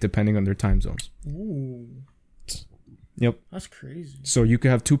birth date depending on their time zones. Ooh. Yep. That's crazy. So you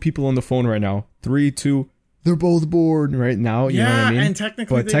could have 2 people on the phone right now. 3, 2. They're both born right now. You know what I mean? And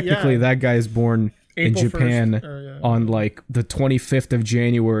technically, that guy is born in April Japan 1st, on like the 25th of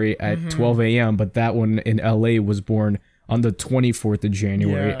January at 12 a.m. But that one in LA was born on the 24th of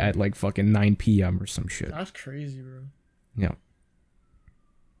January at like fucking 9 p.m. or some shit. That's crazy, bro. Yeah.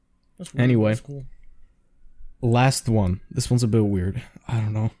 That's weird. Anyway. That's cool. Last one. This one's a bit weird. I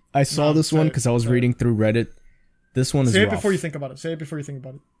don't know. I saw this one because I was reading through Reddit. This one is Say it rough. before you think about it. Say it before you think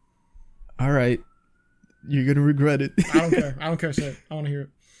about it. All right. You're going to regret it. I don't care. I don't care. Say it. I want to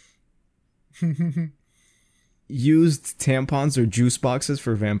hear it. Used tampons or juice boxes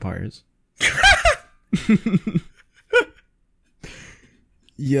for vampires.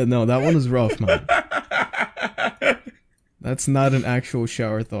 Yeah, no, that one is rough, man. That's not an actual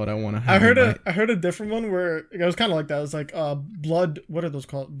shower thought I want to have. I heard a different one where it was kind of like that. It was like blood. What are those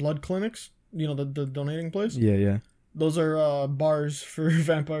called? Blood clinics. You know, the donating place. Yeah. Those are bars for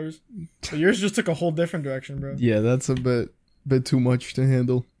vampires. But yours just took a whole different direction, bro. Yeah, that's a bit too much to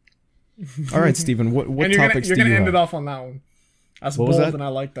handle. All right, Steven, what and topics do you have? You're gonna end it off on that one. That's bold, and I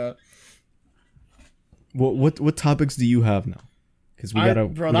like that. What topics do you have now? Because we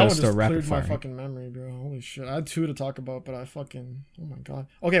gotta start rapid fire. My fucking memory, bro. Holy shit! I had 2 to talk about, but oh my god.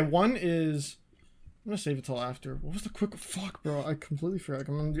 Okay, one is I'm gonna save it till after. What was the quick? Fuck, bro. I completely forgot.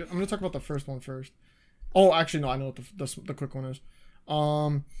 I'm gonna talk about the first one first. Oh, actually, no. I know what the quick one is.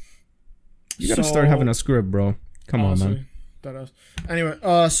 You gotta start having a script, bro. Come on, man. That is. Anyway,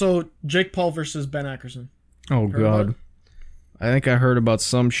 so Jake Paul versus Ben Ackerson. Oh god. I think I heard about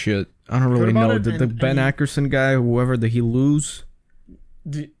some shit. I don't really know. Did the Ben Ackerson guy, whoever, did he lose?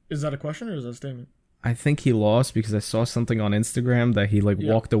 Is that a question or is that a statement? I think he lost because I saw something on Instagram that he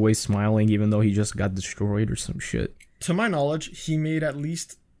walked away smiling even though he just got destroyed or some shit. To my knowledge, he made at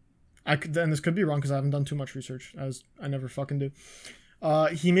least, and this could be wrong because I haven't done too much research, as I never fucking do.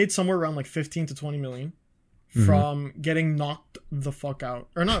 He made somewhere around like 15 to 20 million from getting knocked the fuck out,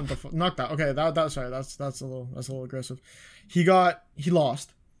 or not knocked out. Okay, that's a little aggressive. He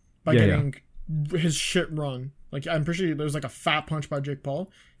lost by getting his shit run. Like, I'm pretty sure there was like a fat punch by Jake Paul.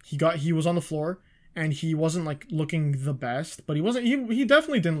 He was on the floor and he wasn't like looking the best, but he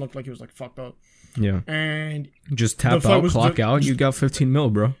definitely didn't look like he was like fucked up. Yeah. And just tap out, clock out, you got 15 mil,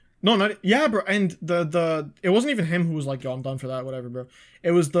 bro. No, bro. And it wasn't even him who was like, yo, I'm done for that, whatever, bro.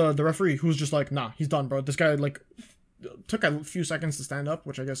 It was the referee who was just like, nah, he's done, bro. This guy like took a few seconds to stand up,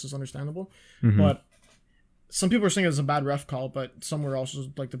 which I guess is understandable. But some people are saying it's a bad ref call, but somewhere else was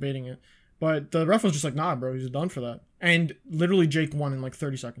like debating it. But the ref was just like, nah, bro, he's done for that. And literally Jake won in like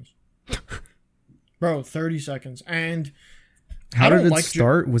 30 seconds. Bro, 30 seconds. And how did it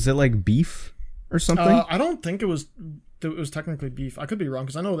start? Was it like beef or something? I don't think it was technically beef. I could be wrong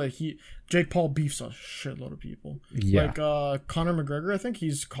because I know that Jake Paul beefs a shitload of people. Yeah. Like Conor McGregor, I think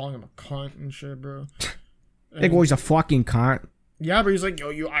he's calling him a cunt and shit, bro. Big boy's a fucking cunt. Yeah, but he's like,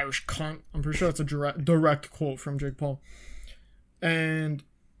 yo, you Irish cunt. I'm pretty sure that's a direct quote from Jake Paul. And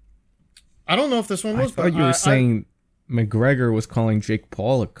I don't know if this one was. I thought you were saying McGregor was calling Jake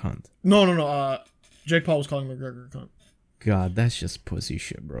Paul a cunt. No. Jake Paul was calling McGregor a cunt. God, that's just pussy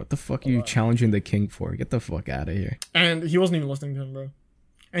shit, bro. What the fuck are you challenging the king for? Get the fuck out of here. And he wasn't even listening to him, bro.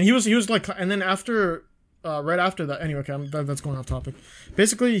 And he was like, and then after, right after that, anyway, okay, that's going off topic.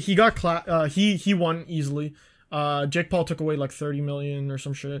 Basically, he got he won easily. Jake Paul took away like 30 million or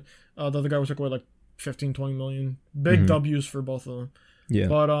some shit. The other guy took away like 15, 20 million. Big W's for both of them. Yeah.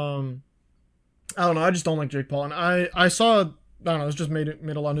 But I don't know. I just don't like Jake Paul, and I saw. I don't know. It's just made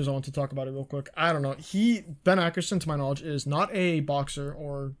a lot of news. I want to talk about it real quick. I don't know. Ben Ackerson, to my knowledge, is not a boxer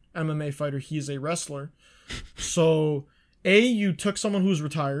or MMA fighter. He's a wrestler. So, A, you took someone who's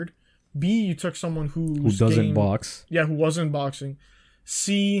retired. B, you took someone who doesn't box. Yeah, who wasn't boxing.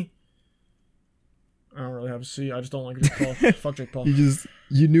 C, I don't really have a C. I just don't like Jake Paul. Fuck Jake Paul.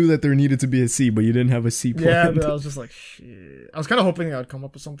 You knew that there needed to be a C, but you didn't have a C planned. Yeah, but I was just like, shit. I was kind of hoping I'd come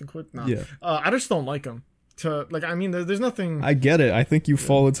up with something quick. Nah. Yeah. I just don't like him. There's nothing. I get it. I think you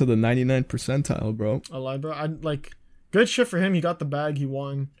fall into the 99th percentile, bro. I lie, bro. Good shit for him. He got the bag. He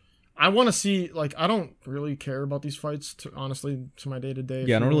won. I want to see. I don't really care about these fights. Honestly, to my day to day.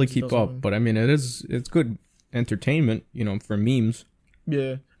 Yeah, I don't really keep up, but I mean, it's good entertainment, for memes.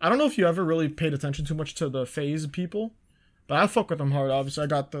 Yeah, I don't know if you ever really paid attention too much to the FaZe people. But I fuck with them hard. Obviously, I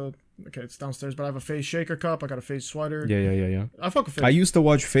got it's downstairs, but I have a FaZe shaker cup. I got a FaZe sweater. Yeah. I fuck with FaZe. I used to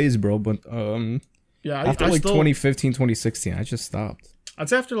watch FaZe, bro, but after 2015, 2016, I just stopped. I'd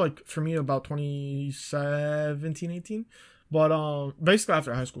say after for me about 2017, 18, but basically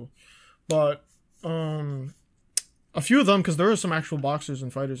after high school. But a few of them, because there are some actual boxers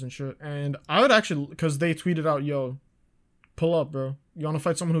and fighters and shit, and I would actually, because they tweeted out, yo, pull up, bro. You want to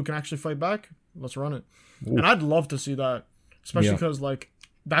fight someone who can actually fight back? Let's run it. Ooh. And I'd love to see that, especially because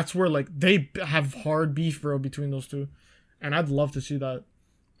that's where they have hard beef, bro, between those two, and I'd love to see that.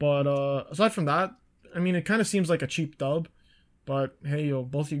 But aside from that, I mean, it kind of seems like a cheap dub. But hey, yo,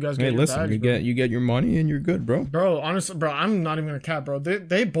 both of you guys get your bags, you get your money and you're good, bro. Bro, honestly, bro, I'm not even gonna cap, bro.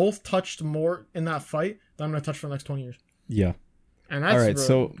 They both touched more in that fight than I'm gonna touch for the next 20 years. Yeah. And that's, all right. bro,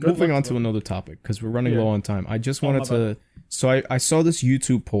 so moving on to another topic because we're running low on time. I just wanted to. So I saw this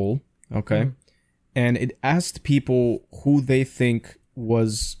YouTube poll, okay, and it asked people who they think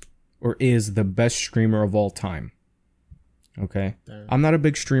was or is the best streamer of all time. Okay, I'm not a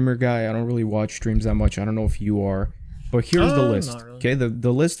big streamer guy. I don't really watch streams that much. I don't know if you are. But here's the list. Really. Okay,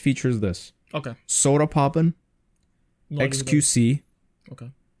 the list features this. Okay. Soda Poppin', XQC, okay,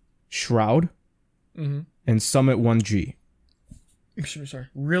 Shroud, and Summit 1G. Sorry.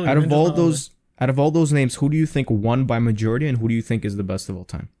 Really? Out of all those names, who do you think won by majority, and who do you think is the best of all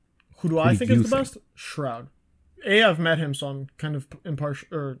time? Who do I think is the best? Shroud. I've met him, so I'm kind of impartial,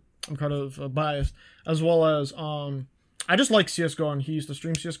 or I'm kind of biased, as well as I just like CS:GO, and he used to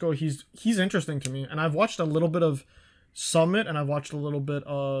stream CS:GO. He's interesting to me, and I've watched a little bit of Summit, and I've watched a little bit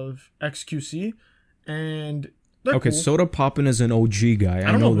of XQC, and okay, cool. Soda Poppin' is an OG guy.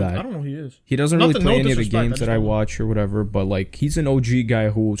 I know that. I don't know who he is. He doesn't really play any of the games that I watch or whatever, but he's an OG guy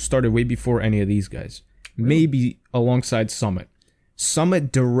who started way before any of these guys. Really? Maybe alongside Summit.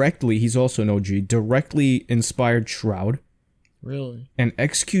 Summit directly, he's also an OG, directly inspired Shroud. Really? And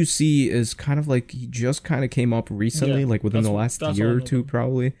XQC is kind of he just kind of came up recently, within the last year or two,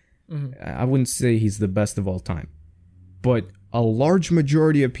 probably. Mm-hmm. I wouldn't say he's the best of all time. But a large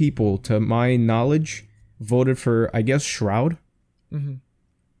majority of people, to my knowledge, voted for, I guess, Shroud.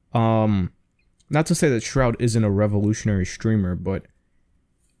 Mm-hmm. Not to say that Shroud isn't a revolutionary streamer, but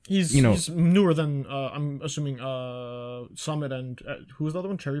he's newer than I'm assuming Summit and who's the other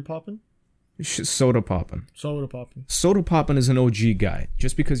one? Cherry Poppin'? Soda Poppin'. Soda Poppin'. Soda Poppin' is an OG guy.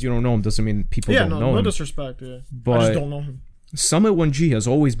 Just because you don't know him doesn't mean people don't know him. No disrespect, yeah. But I just don't know him. Summit 1G has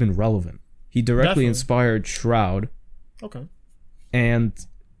always been relevant. He directly inspired Shroud. Okay. And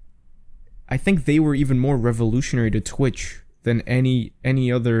I think they were even more revolutionary to Twitch than any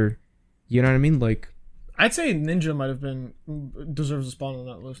other, you know what I mean? I'd say Ninja might have deserves a spot on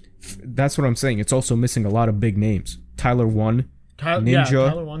that list. That's what I'm saying. It's also missing a lot of big names. Tyler 1,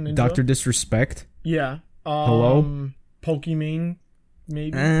 Ninja, Dr. Disrespect. Yeah. Hello? Pokimane,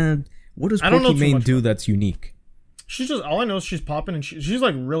 maybe. What does Pokimane do that's unique? She's just, all I know is she's popping, and she's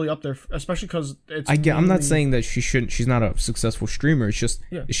really up there, especially because it's. I'm not saying that she shouldn't. She's not a successful streamer. It's just,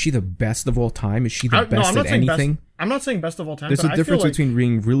 is she the best of all time? Is she the best at anything? I'm not saying best of all time. There's a difference between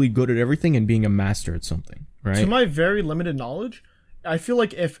being really good at everything and being a master at something, right? To my very limited knowledge, I feel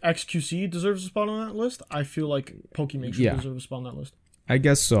like if XQC deserves a spot on that list, I feel like Pokimane should deserve a spot on that list. I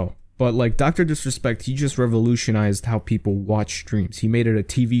guess so. But Dr. Disrespect, he just revolutionized how people watch streams. He made it a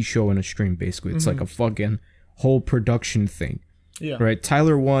TV show and a stream, basically. It's like a fucking whole production thing. Yeah. Right?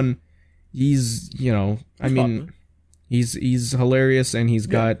 Tyler 1, he's he's hilarious, and he's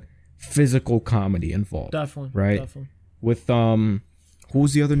got physical comedy involved. Definitely. Right? Definitely. With who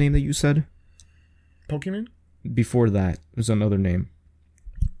was the other name that you said? Pokimane? Before that, there's another name.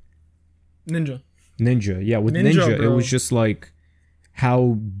 Ninja. Yeah, with Ninja it was just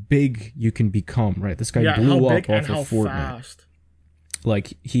how big you can become, right? This guy blew up off of Fortnite. Fast.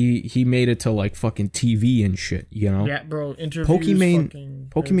 He made it to fucking TV and shit, you know? Yeah, bro.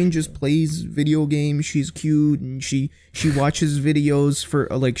 Pokimane just plays video games. She's cute, and she watches videos for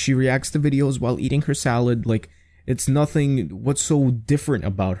she reacts to videos while eating her salad. It's nothing. What's so different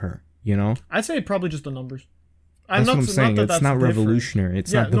about her, you know? I'd say probably just the numbers. That's what I'm saying. It's not revolutionary.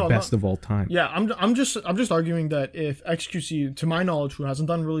 It's not the best of all time. Yeah, I'm just arguing that if XQC, to my knowledge, who hasn't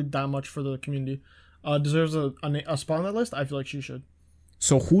done really that much for the community, deserves a spot on that list, I feel like she should.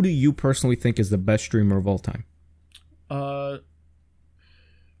 So who do you personally think is the best streamer of all time? By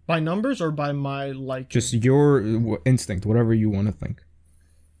numbers or by my liking? Just your instinct, whatever you want to think.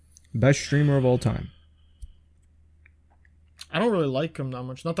 Best streamer of all time. I don't really like him that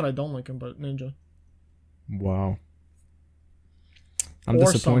much. Not that I don't like him, but Ninja. Wow. I'm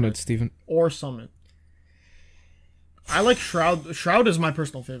disappointed, Steven. Or Summit. I like Shroud. Shroud is my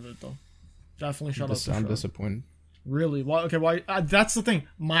personal favorite, though. Definitely shout out to Shroud. I'm disappointed. Really? Why? Okay, why? That's the thing.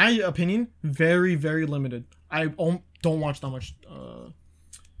 My opinion, very, very limited. I don't watch that much. I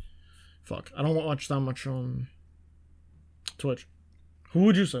don't watch that much on Twitch. Who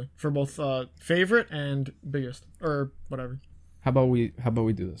would you say for both favorite and biggest or whatever? How about we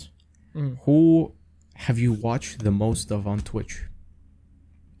do this? Who have you watched the most of on Twitch?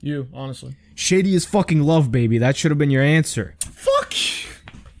 You, honestly. Shady as fucking love, baby. That should have been your answer. Fuck.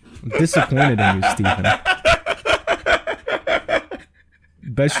 I'm disappointed in you, Stephen.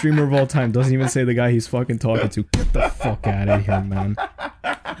 Best streamer of all time. Doesn't even say the guy he's fucking talking to. Get the fuck out of here, man.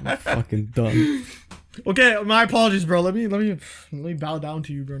 I'm fucking done. Okay, my apologies, bro. Let me bow down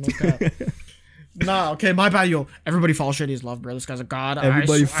to you, bro. No cap. Nah, okay, my bad, yo. Everybody follow Shady as love, bro. This guy's a god.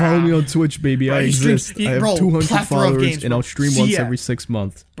 Everybody follow me on Twitch, baby. Bro, I exist. I have 200 followers, games, and I'll stream once every 6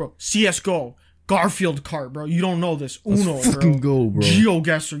 months. Bro, CSGO, Garfield Kart, bro. You don't know this. Uno, Let's fucking go, bro.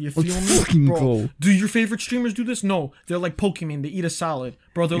 GeoGuessr, you feel Let's me? fucking bro, go. do your favorite streamers do this? No. They're like Pokemon. They eat a salad.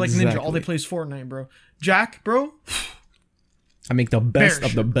 Bro, they're like Ninja. All they play is Fortnite, bro. Jack, bro. I make the best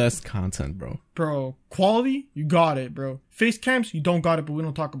of the best content, bro. Bro, quality, you got it, bro. Face cams, you don't got it, but we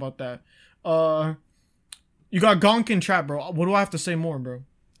don't talk about that. You got Gonk in chat, bro. What do I have to say more, bro?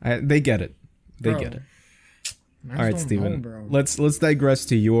 They get it. They Bro, get it. I All just right, don't Steven. know, bro. Let's digress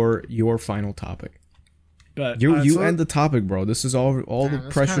to your final topic. But You so- end the topic, bro. This is all the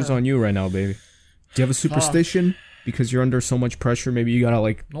that's pressure's kinda- on you right now, baby. Do you have a superstition? Because you're under so much pressure, maybe you gotta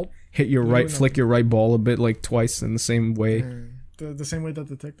like Nope. hit your Literally flick your right ball a bit like twice in the same way. The same way that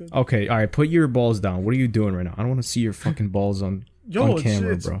the tick did? Okay, all right. Put your balls down. What are you doing right now? I don't want to see your fucking balls on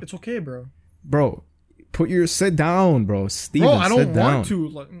camera, bro. It's okay, bro. Bro, sit down, bro. Steven, Bro, I don't sit down. want to.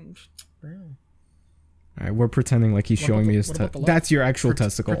 Like, bro. All right, we're pretending like he's What showing about me the- his what about the left? That's your actual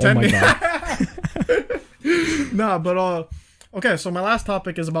testicle. pretending. Oh my god. Nah, but okay. So my last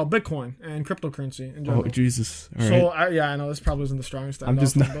topic is about Bitcoin and cryptocurrency in general. Oh Jesus. All right. So I know this probably isn't the strongest. to I'm end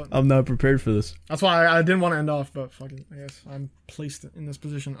just off not. on, but I'm not prepared for this. that's why I didn't want to end off. But fucking, I guess I'm placed in this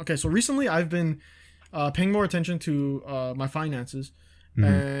position. Okay, so recently I've been paying more attention to my finances,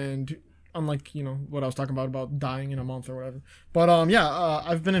 and unlike what I was talking about dying in a month or whatever. But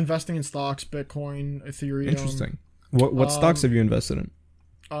I've been investing in stocks, Bitcoin, Ethereum. Interesting. What stocks have you invested in?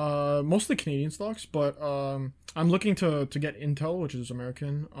 Mostly Canadian stocks, but I'm looking to get Intel, which is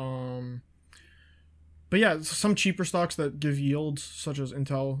American. But yeah, some cheaper stocks that give yields, such as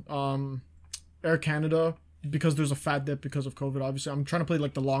Intel, Air Canada, because there's a fat dip because of COVID. Obviously, I'm trying to play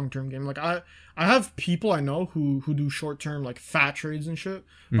like the long term game. Like I have people I know who do short term like fat trades and shit.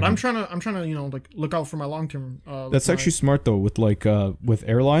 But I'm trying to like look out for my long term. That's actually smart though. With with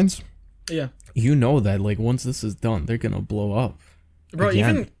airlines, yeah. you know that like once this is done, they're gonna blow up. Bro,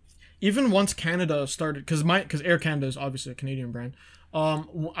 Again. even once Canada started, because Air Canada is obviously a Canadian brand.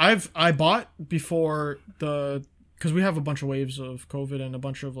 I bought before because we have a bunch of waves of COVID and a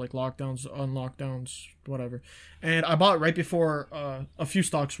bunch of like lockdowns, unlockdowns, whatever. And I bought right before a few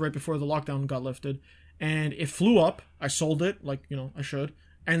stocks right before the lockdown got lifted, and it flew up. I sold it like I should,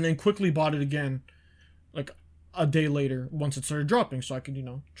 and then quickly bought it again, like a day later once it started dropping, so I could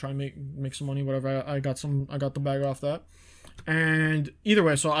try and make some money, whatever. I got the bag off that. And either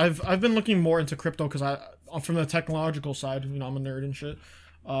way, so I've been looking more into crypto because from the technological side, I'm a nerd and shit.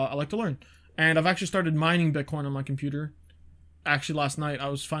 I like to learn, and I've actually started mining Bitcoin on my computer. Actually, last night I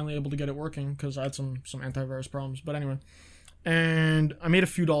was finally able to get it working because I had some antivirus problems. But anyway, and I made a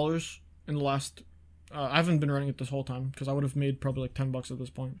few dollars in the last. I haven't been running it this whole time because I would have made probably like $10 at this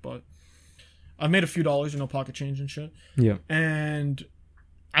point, but I've made a few dollars, pocket change and shit. Yeah. And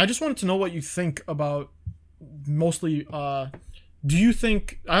I just wanted to know what you think about. Mostly, do you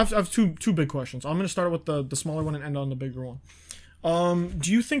think I have two big questions. I'm going to start with the smaller one and end on the bigger one.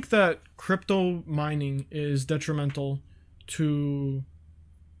 Do you think that crypto mining is detrimental to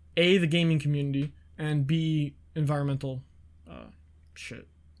A, the gaming community, and B, environmental shit?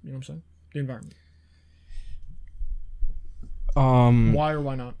 You know what I'm saying? The environment. Why or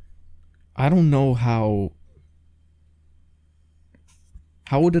why not? I don't know how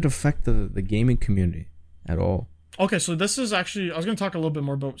would it affect the gaming community at all. Okay, so this is actually I was going to talk a little bit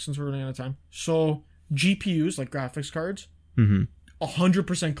more about since we're running out of time. So GPUs, like graphics cards,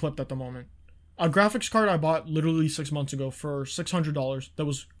 100% clipped at the moment. A graphics card I bought literally 6 months ago for $600 that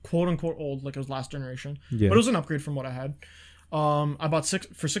was quote unquote old, like it was last generation, Yeah. but it was an upgrade from what I had. I bought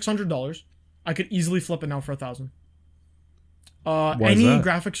for $600. I could easily flip it now for $1,000. Why is Any that?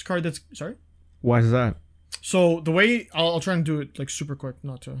 graphics card that's sorry. Why is that? So the way I'll try and do it like super quick,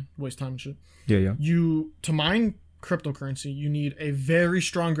 not to waste time and shit. Yeah. To mine cryptocurrency, you need a very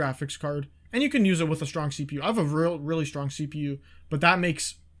strong graphics card, and you can use it with a strong CPU. I have a really strong CPU, but that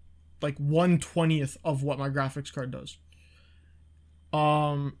makes like 1/20th of what my graphics card does.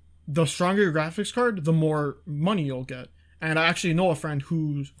 The stronger your graphics card, the more money you'll get. And I actually know a friend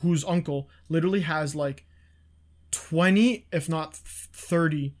whose uncle literally has like 20, if not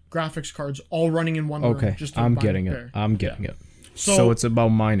 30 graphics cards all running in one room. Okay, Just to I'm buy getting a it. pair. I'm getting it. So So it's about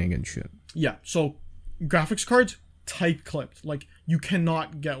mining and shit. yeah, so graphics cards tight clipped. Like you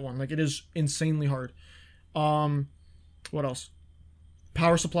cannot get one. Like it is insanely hard. What else?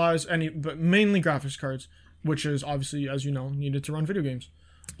 Power supplies, but mainly graphics cards, which is obviously, as you know, needed to run video games.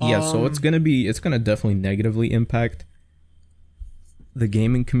 Yeah, so it's gonna definitely negatively impact the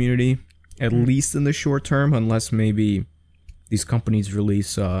gaming community, at least in the short term, unless maybe these companies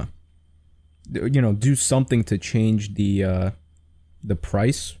release, do something to change the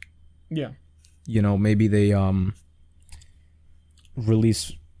price. Yeah. Maybe they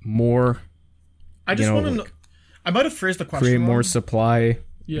release more. I just want to know. I might have phrased the question Create wrong. more supply,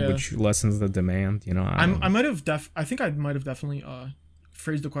 Yeah. which lessens the demand. I might have I think I might have definitely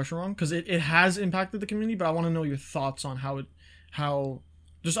phrased the question wrong because it has impacted the community, but I want to know your thoughts on how I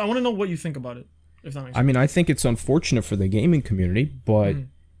want to know what you think about it, if that makes sense. I mean, I think it's unfortunate for the gaming community, but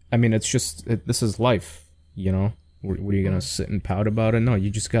I mean, it's just this is life. What are you gonna sit and pout about it? No, you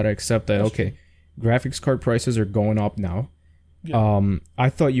just gotta accept that. Okay, graphics card prices are going up now. Yeah. I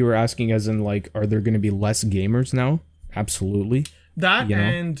thought you were asking as in like, are there gonna be less gamers now? Absolutely. That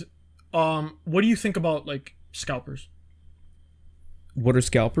and what do you think about like scalpers? What are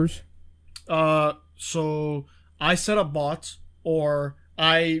scalpers? So I set up bots, or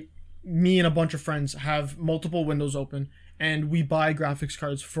me and a bunch of friends have multiple windows open, and we buy graphics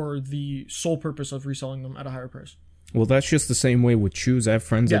cards for the sole purpose of reselling them at a higher price. Well, that's just the same way with shoes. I have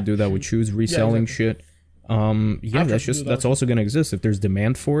friends that do that with shoes, reselling shit. That's also going to exist. If there's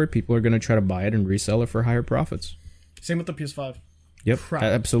demand for it, people are going to try to buy it and resell it for higher profits. Same with the PS5. Yep,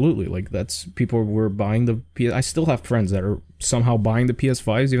 absolutely. Like that's people were buying the PS. I still have friends that are somehow buying the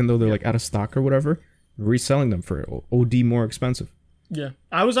PS5s, even though they're like out of stock or whatever, reselling them for OD more expensive. Yeah,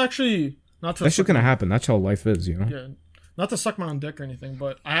 I was actually not to. That's just gonna happen. That's how life is, Yeah, not to suck my own dick or anything,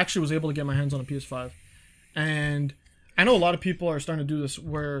 but I actually was able to get my hands on a PS5, and I know a lot of people are starting to do this,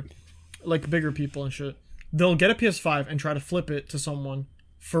 where like bigger people and shit, they'll get a PS5 and try to flip it to someone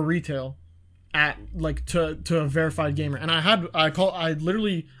for retail. At like to a verified gamer, and I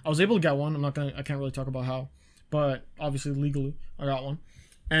was able to get one. I can't really talk about how, but obviously legally I got one,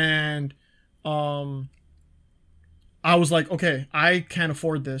 and I was like, okay, I can't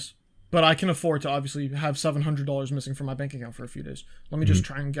afford this, but I can afford to obviously have $700 missing from my bank account for a few days. Let me just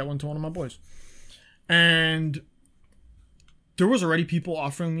try and get one to one of my boys, and there was already people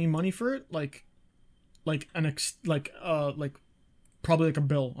offering me money for it, probably like a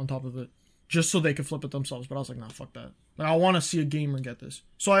bill on top of it, just so they could flip it themselves. But I was like, nah, fuck that. Like, I want to see a gamer get this.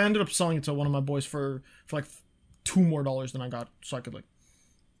 So I ended up selling it to one of my boys for like $2 more than I got, so I could like,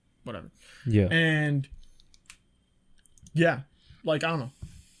 whatever. Yeah. And yeah, like, I don't know.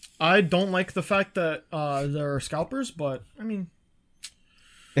 I don't like the fact that there are scalpers, but I mean,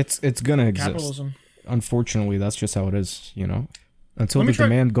 it's gonna exist. Capitalism. Unfortunately, that's just how it is. Until the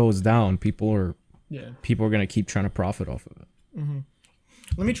demand goes down, people are gonna keep trying to profit off of it. Mm-hmm.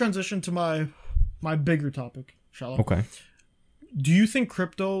 Let me transition to my bigger topic, shall I? Okay. Do you think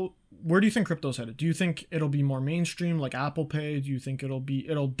where do you think crypto's headed? Do you think it'll be more mainstream like Apple Pay? Do you think it'll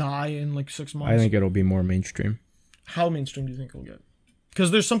die in like 6 months? I think it'll be more mainstream. How mainstream do you think it'll get?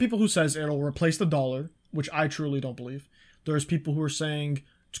 Because there's some people who says it'll replace the dollar, which I truly don't believe. There's people who are saying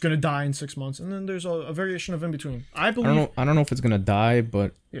it's going to die in 6 months, and then there's a variation of in between. I don't know if it's going to die,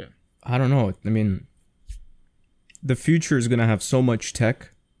 but yeah. I don't know. I mean, the future is going to have so much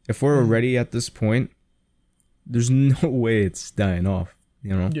tech. If we're already at this point, there's no way it's dying off,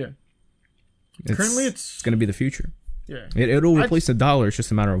 Yeah. Currently, it's going to be the future. Yeah. It'll replace the dollar. It's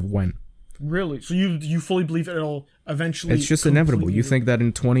just a matter of when. Really? So you fully believe it'll eventually... It's just inevitable. You think that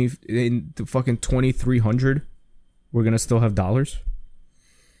in the fucking 2300, we're going to still have dollars?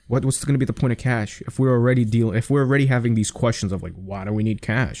 What's going to be the point of cash if we're already having these questions of like, why do we need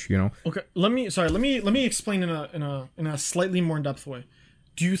cash? Okay, let me explain in a slightly more in depth way.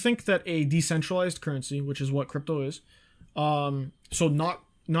 Do you think that a decentralized currency, which is what crypto is, so not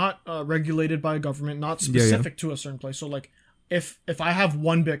regulated by a government, not specific to a certain place, so like if I have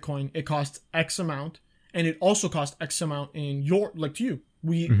one Bitcoin, it costs X amount, and it also costs X amount in your to you.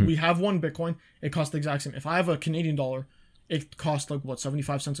 We have one Bitcoin, it costs the exact same. If I have a Canadian dollar, it costs like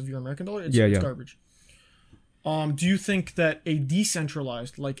 75 cents of your American dollar. It's garbage. Do you think that a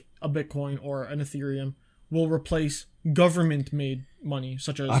decentralized, like a Bitcoin or an Ethereum, will replace government-made money,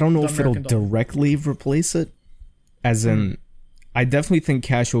 such as I don't know if American it'll dollar? directly replace it, as in I definitely think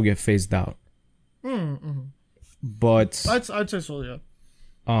cash will get phased out. But I'd say so, yeah.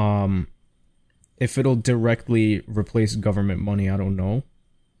 if it'll directly replace government money, I don't know.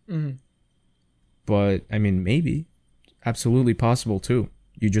 But I mean, maybe, absolutely possible too.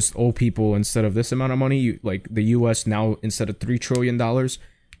 You just owe people instead of this amount of money. You, like the U.S. now, instead of $3 trillion or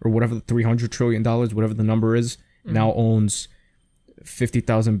whatever, $300 trillion, whatever the number is, now owns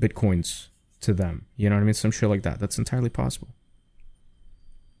 50,000 bitcoins to them. You know what I mean? Some shit like that. That's entirely possible.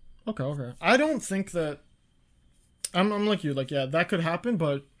 Okay. I don't think that. I'm like you. Like, yeah, that could happen,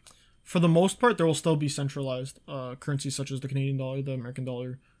 but for the most part, there will still be centralized currencies such as the Canadian dollar, the American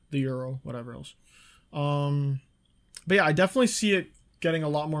dollar, the euro, whatever else. But yeah, I definitely see it getting a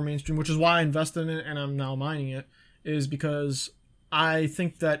lot more mainstream, which is why I invested in it and I'm now mining it, is because I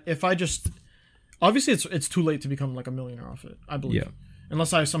think that if I just, obviously it's too late to become like a millionaire off it, I believe. Yeah.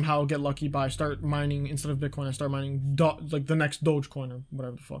 Unless I somehow get lucky by start mining, instead of Bitcoin, I start mining like the next Dogecoin or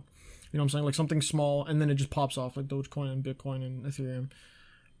whatever the fuck. You know what I'm saying? Like something small, and then it just pops off like Dogecoin and Bitcoin and Ethereum.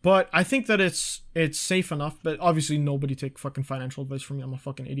 But I think that it's safe enough. But obviously, nobody take fucking financial advice from me. I'm a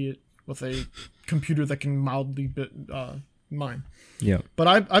fucking idiot with a computer that can mildly mine. Yeah. But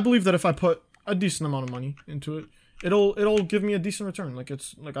I believe that if I put a decent amount of money into it, it'll give me a decent return. Like,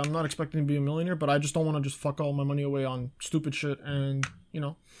 it's like, I'm not expecting to be a millionaire, but I just don't want to just fuck all my money away on stupid shit. And you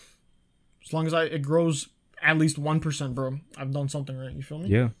know, as long as it grows at least 1%, bro, I've done something right. You feel me?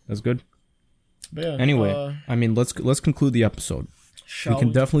 Yeah, that's good. But yeah, anyway, I mean, let's conclude the episode. We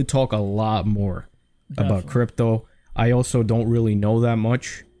can definitely talk a lot more about crypto. I also don't really know that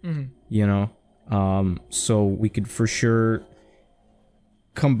much, you know, so we could for sure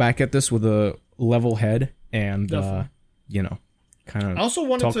come back at this with a level head and, you know, kind of also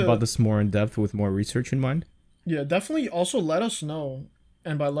wanted talk to about this more in depth with more research in mind. Yeah, definitely. Also, let us know,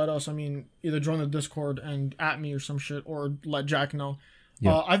 and by let us, I mean either join the Discord and at me or some shit, or let Jack know.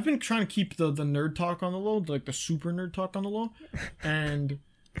 Yeah. I've been trying to keep the nerd talk on the low, like the super nerd talk on the low, and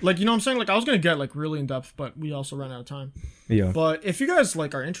like, you know what I'm saying? Like, I was gonna get like really in depth, but we also ran out of time. Yeah. But if you guys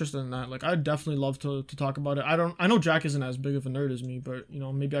like are interested in that, like, I'd definitely love to talk about it. I know Jack isn't as big of a nerd as me, but you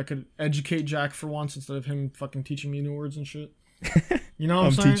know, maybe I could educate Jack for once instead of him fucking teaching me new words and shit. You know what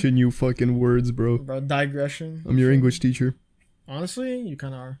I'm saying? teaching you fucking words, bro. Digression. I'm your English teacher. Honestly, you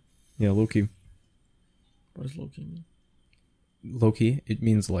kind of are. Yeah, low-key. What does low-key mean? Low-key, it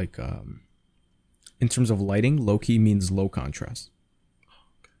means like, in terms of lighting, low-key means low contrast.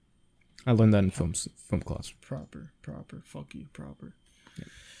 Okay. I learned that in film class. Proper. Fuck you, proper. Yeah.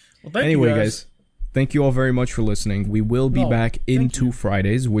 Well, thank anyway, you guys, thank you all very much for listening. We will be back in 2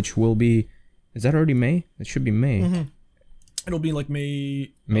 Fridays, which will be, is that already May? It should be May. Mm-hmm. It'll be like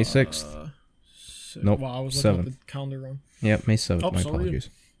May 6th. Nope. Wow, I was looking at the calendar wrong. Yeah, May 7th. My apologies.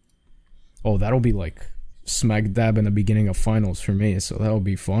 Oh, that'll be like smack dab in the beginning of finals for me, so that'll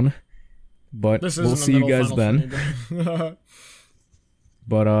be fun. But we'll see you guys then.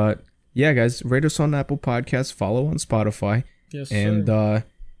 But yeah, guys, rate us on Apple Podcasts, follow on Spotify. Yes, and sir.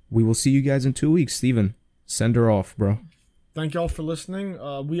 We will see you guys in 2 weeks. Steven, send her off, bro. Thank y'all for listening.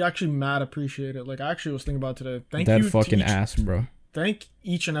 We actually mad appreciate it. Like, I actually was thinking about it today. Thank that you fucking ass, bro. Thank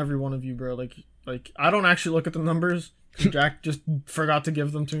each and every one of you, bro. Like I don't actually look at the numbers. Jack just forgot to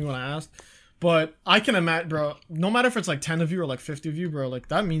give them to me when I asked. But I can imagine, bro, no matter if it's like 10 of you or like 50 of you, bro, like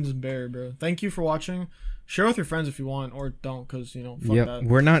that means bear, bro. Thank you for watching. Share with your friends if you want, or don't, because, you know, fuck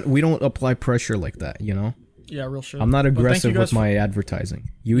that. We don't apply pressure like that, you know? Yeah, real shit. I'm not aggressive with my advertising.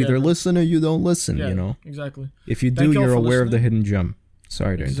 You either listen or you don't listen, you know? Exactly. If you do, you're aware of the hidden gem.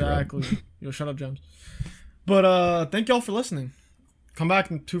 Sorry to interrupt. Exactly. Yo, shut up, Gems. But thank y'all for listening. Come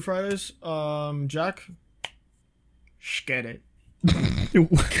back in 2 Fridays. Jack, get it.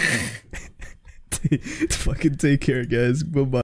 Fucking take care, guys. Bye-bye.